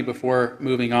company before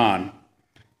moving on.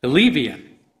 Elevian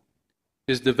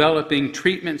is developing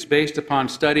treatments based upon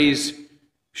studies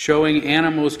showing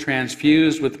animals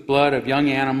transfused with blood of young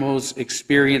animals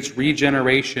experience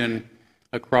regeneration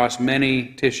across many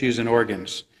tissues and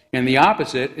organs. And the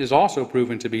opposite is also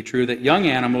proven to be true, that young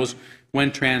animals,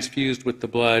 when transfused with the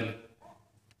blood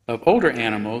of older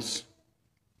animals,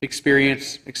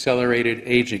 experience accelerated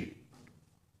aging.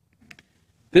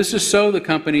 This is so, the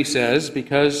company says,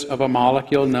 because of a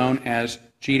molecule known as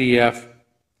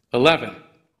GDF11,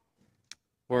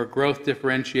 or growth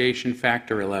differentiation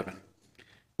factor 11,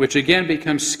 which again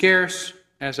becomes scarce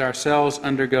as our cells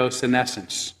undergo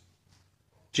senescence.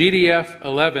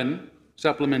 GDF11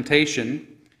 supplementation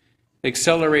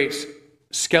accelerates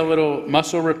skeletal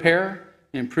muscle repair,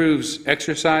 improves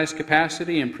exercise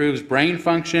capacity, improves brain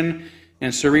function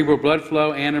and cerebral blood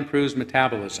flow, and improves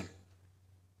metabolism.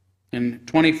 In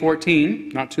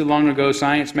 2014, not too long ago,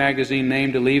 Science magazine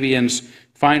named Elevian's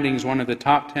findings one of the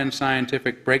top 10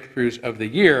 scientific breakthroughs of the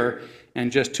year,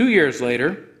 and just 2 years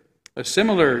later, a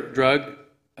similar drug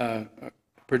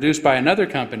produced by another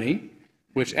company,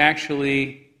 which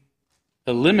actually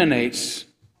eliminates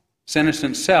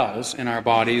senescent cells in our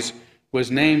bodies,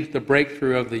 was named the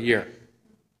breakthrough of the year.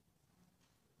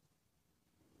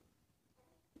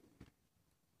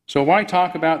 So why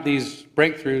talk about these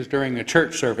breakthroughs during a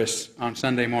church service on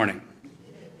Sunday morning?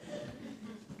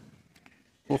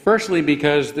 Well, firstly,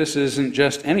 because this isn't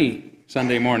just any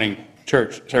Sunday morning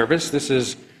church service. This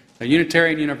is a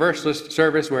Unitarian Universalist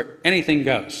service where anything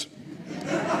goes.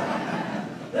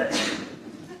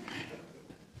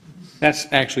 That's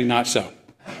actually not so.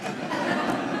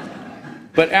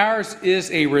 But ours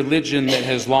is a religion that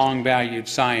has long valued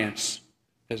science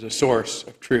as a source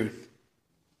of truth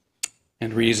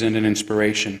and reason and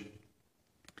inspiration.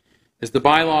 As the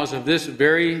bylaws of this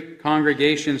very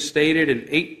congregation stated in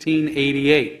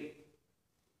 1888,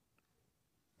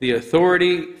 the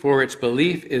authority for its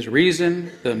belief is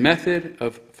reason, the method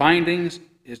of findings,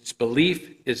 its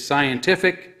belief is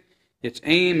scientific, its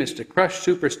aim is to crush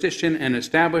superstition and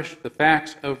establish the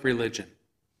facts of religion.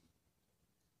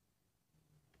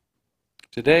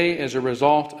 Today, as a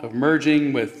result of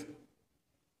merging with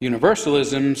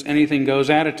Universalism's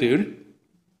anything-goes attitude,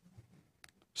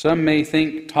 some may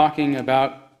think talking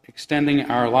about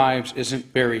extending our lives isn't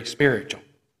very spiritual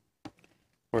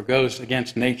or goes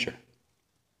against nature.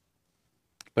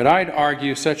 But I'd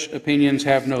argue such opinions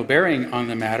have no bearing on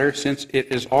the matter, since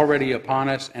it is already upon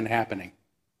us and happening.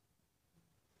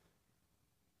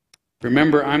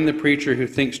 Remember, I'm the preacher who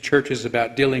thinks church is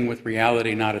about dealing with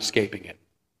reality, not escaping it.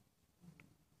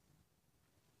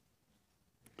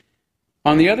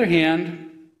 On the other hand,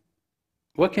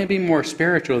 what can be more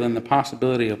spiritual than the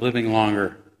possibility of living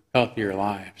longer, healthier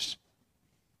lives?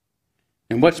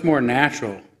 And what's more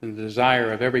natural than the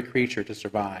desire of every creature to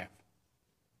survive?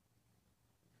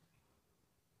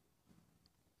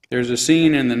 There's a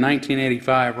scene in the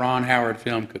 1985 Ron Howard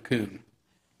film Cocoon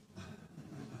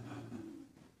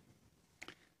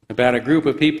about a group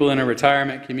of people in a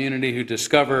retirement community who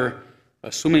discover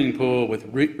a swimming pool with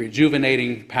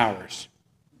rejuvenating powers.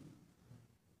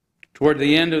 Toward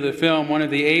the end of the film, one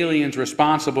of the aliens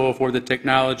responsible for the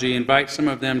technology invites some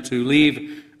of them to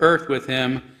leave Earth with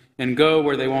him and go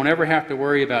where they won't ever have to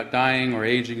worry about dying or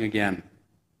aging again.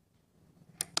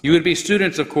 You would be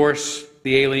students, of course,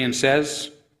 the alien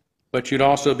says, but you'd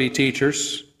also be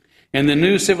teachers. And the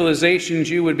new civilizations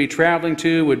you would be traveling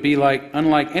to would be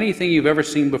unlike anything you've ever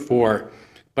seen before.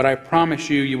 But I promise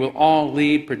you, you will all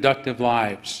lead productive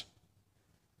lives.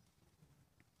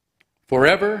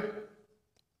 Forever?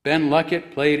 Ben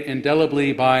Luckett, played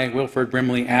indelibly by Wilford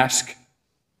Brimley, asks.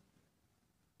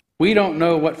 We don't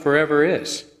know what forever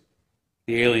is,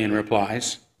 the alien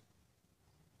replies.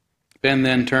 Ben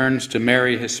then turns to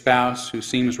Mary, his spouse, who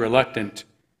seems reluctant.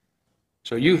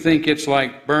 So you think it's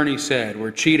like Bernie said,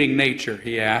 we're cheating nature,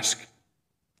 he asks.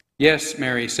 Yes,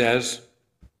 Mary says.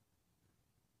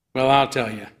 Well, I'll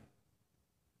tell you.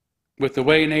 With the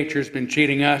way nature's been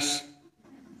cheating us,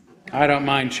 I don't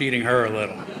mind cheating her a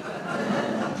little.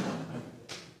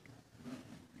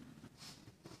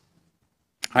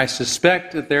 I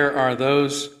suspect that there are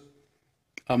those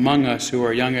among us who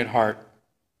are young at heart,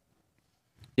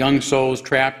 young souls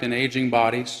trapped in aging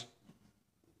bodies,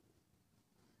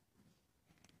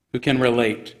 who can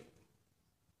relate.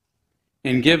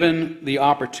 And given the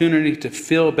opportunity to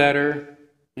feel better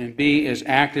and be as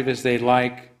active as they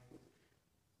like,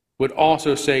 would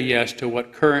also say yes to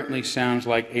what currently sounds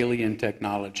like alien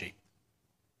technology.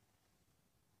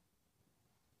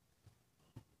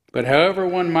 But however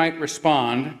one might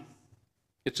respond,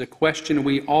 it's a question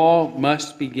we all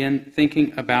must begin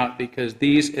thinking about, because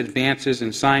these advances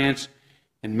in science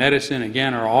and medicine,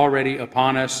 again, are already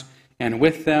upon us, and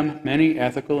with them, many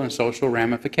ethical and social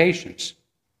ramifications.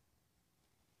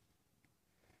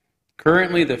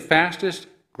 Currently, the fastest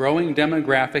growing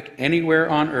demographic anywhere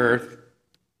on Earth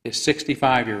is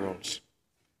 65-year-olds.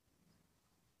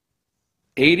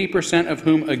 80% of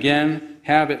whom, again,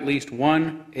 have at least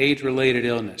one age-related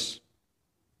illness.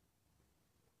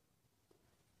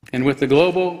 And with the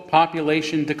global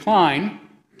population decline,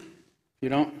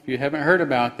 if you haven't heard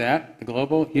about that, the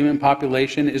global human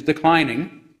population is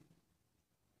declining,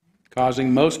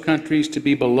 causing most countries to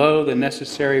be below the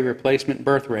necessary replacement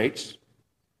birth rates.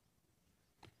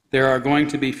 There are going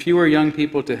to be fewer young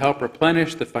people to help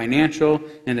replenish the financial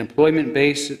and employment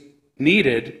base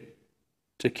needed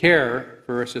to care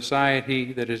for a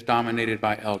society that is dominated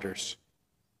by elders.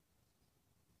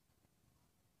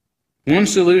 One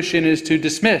solution is to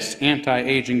dismiss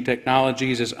anti-aging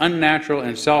technologies as unnatural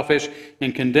and selfish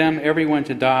and condemn everyone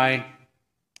to die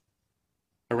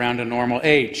around a normal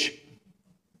age,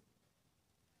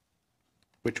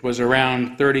 which was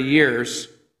around 30 years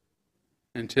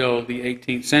until the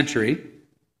 18th century,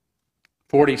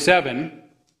 47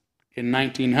 in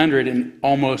 1900, and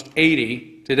almost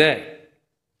 80 today.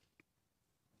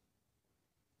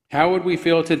 How would we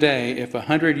feel today if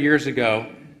 100 years ago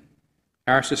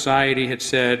our society had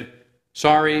said,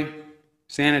 sorry,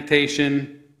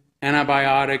 sanitation,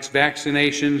 antibiotics,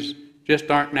 vaccinations just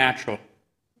aren't natural.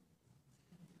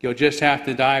 You'll just have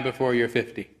to die before you're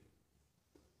 50.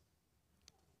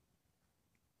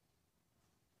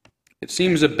 It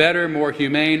seems a better, more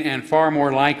humane, and far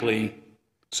more likely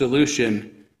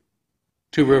solution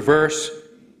to reverse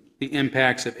the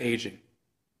impacts of aging,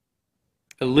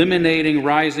 eliminating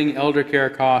rising elder care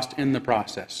costs in the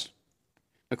process.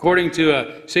 According to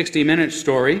a 60 Minutes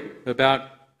story about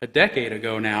a decade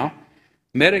ago now,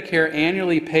 Medicare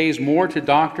annually pays more to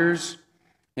doctors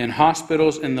and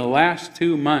hospitals in the last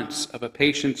 2 months of a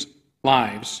patient's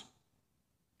lives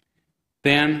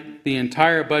than the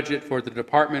entire budget for the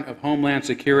Department of Homeland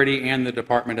Security and the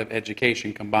Department of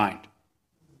Education combined.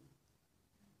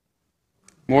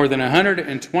 More than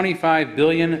 $125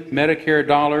 billion Medicare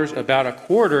dollars, about a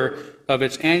quarter of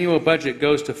its annual budget,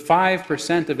 goes to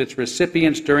 5% of its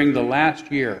recipients during the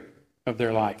last year of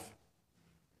their life.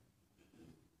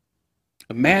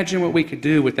 Imagine what we could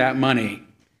do with that money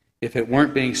if it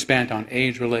weren't being spent on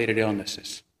age-related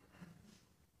illnesses.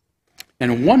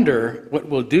 And wonder what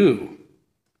we'll do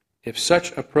if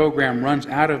such a program runs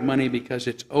out of money because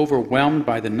it's overwhelmed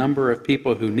by the number of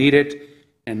people who need it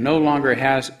and no longer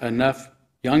has enough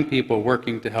young people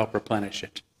working to help replenish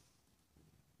it.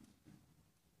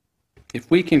 If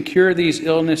we can cure these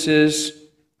illnesses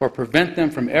or prevent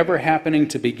them from ever happening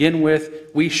to begin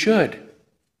with, we should.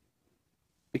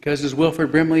 Because as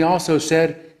Wilford Brimley also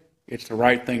said, it's the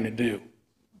right thing to do.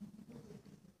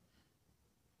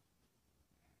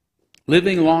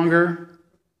 Living longer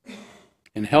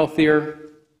and healthier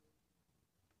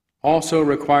also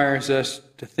requires us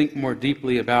to think more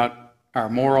deeply about our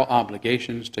moral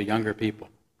obligations to younger people.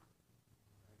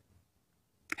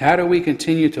 How do we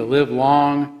continue to live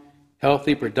long,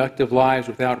 healthy, productive lives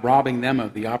without robbing them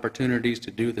of the opportunities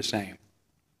to do the same?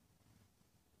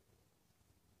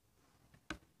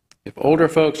 If older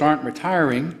folks aren't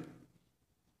retiring,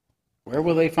 where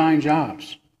will they find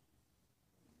jobs?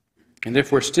 And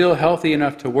if we're still healthy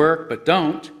enough to work but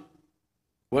don't,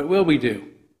 what will we do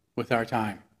with our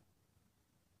time?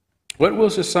 What will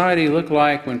society look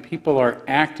like when people are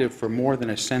active for more than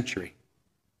a century?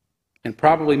 And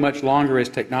probably much longer as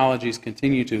technologies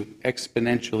continue to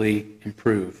exponentially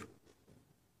improve.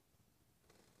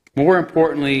 More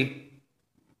importantly,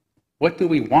 what do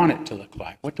we want it to look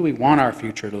like? What do we want our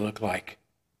future to look like?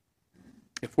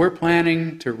 If we're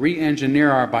planning to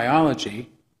re-engineer our biology,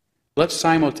 let's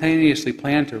simultaneously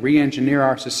plan to re-engineer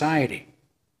our society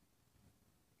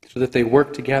so that they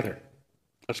work together.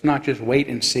 Let's not just wait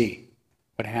and see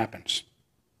what happens.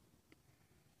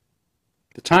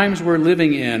 The times we're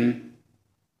living in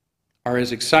are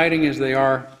as exciting as they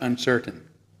are uncertain,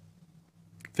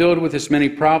 filled with as many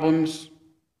problems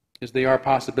as they are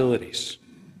possibilities,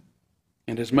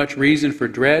 and as much reason for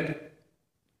dread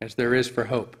as there is for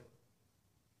hope.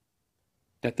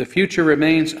 That the future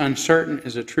remains uncertain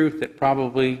is a truth that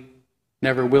probably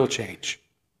never will change.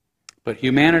 But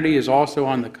humanity is also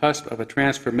on the cusp of a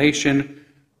transformation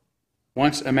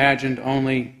once imagined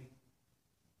only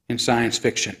in science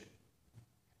fiction.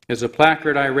 As a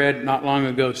placard I read not long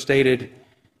ago stated,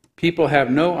 people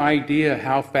have no idea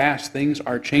how fast things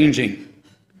are changing.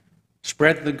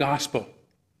 Spread the gospel.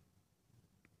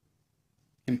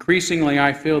 Increasingly,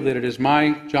 I feel that it is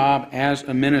my job as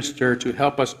a minister to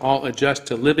help us all adjust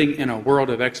to living in a world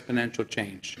of exponential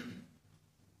change.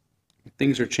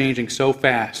 Things are changing so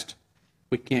fast,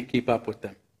 we can't keep up with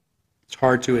them. It's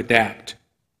hard to adapt.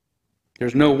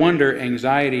 There's no wonder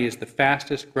anxiety is the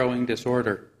fastest growing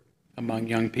disorder among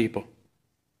young people.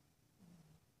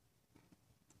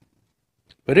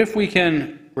 But if we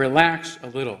can relax a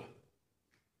little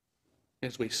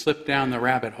as we slip down the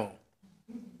rabbit hole,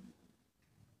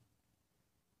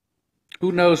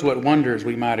 who knows what wonders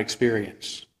we might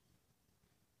experience?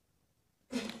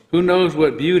 Who knows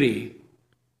what beauty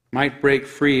might break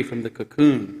free from the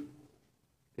cocoon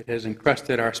that has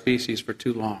encrusted our species for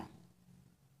too long?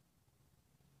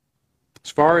 As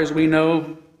far as we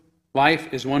know,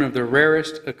 life is one of the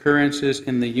rarest occurrences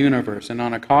in the universe, and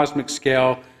on a cosmic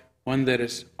scale, one that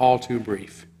is all too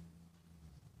brief.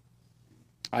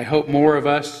 I hope more of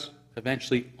us,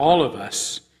 eventually all of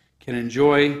us, can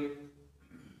enjoy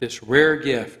this rare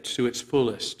gift to its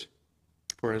fullest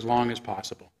for as long as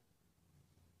possible.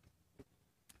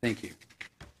 Thank you.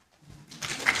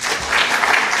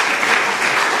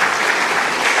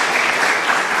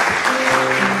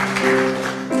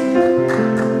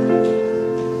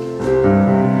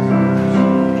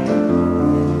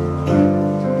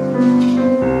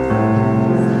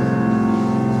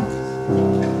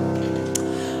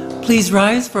 Please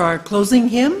rise for our closing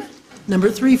hymn,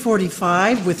 number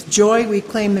 345, With Joy We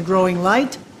Claim the Growing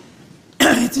Light.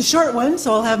 It's a short one,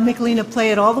 so I'll have Michelina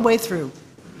play it all the way through.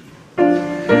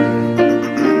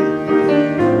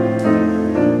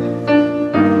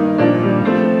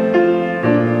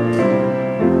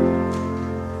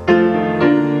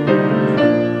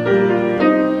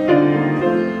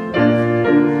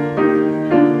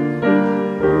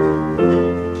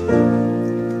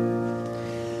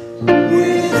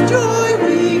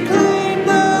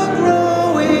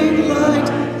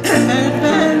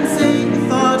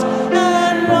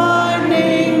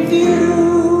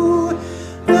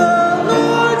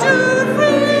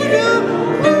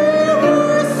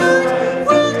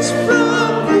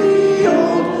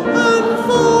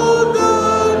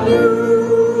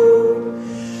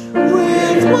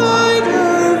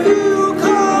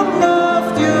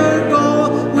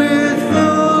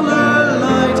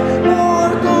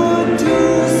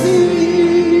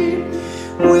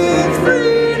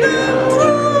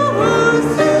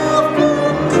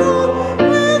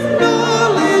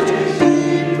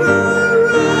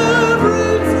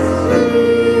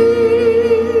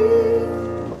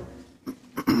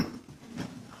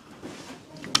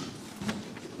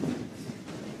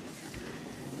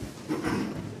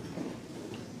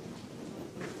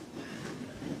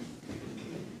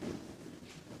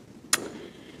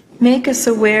 Make us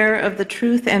aware of the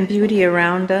truth and beauty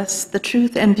around us, the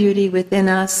truth and beauty within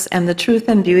us, and the truth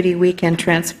and beauty we can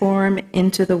transform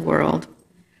into the world.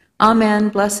 Amen.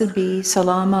 Blessed be.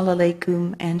 Salam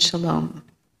alaikum and shalom.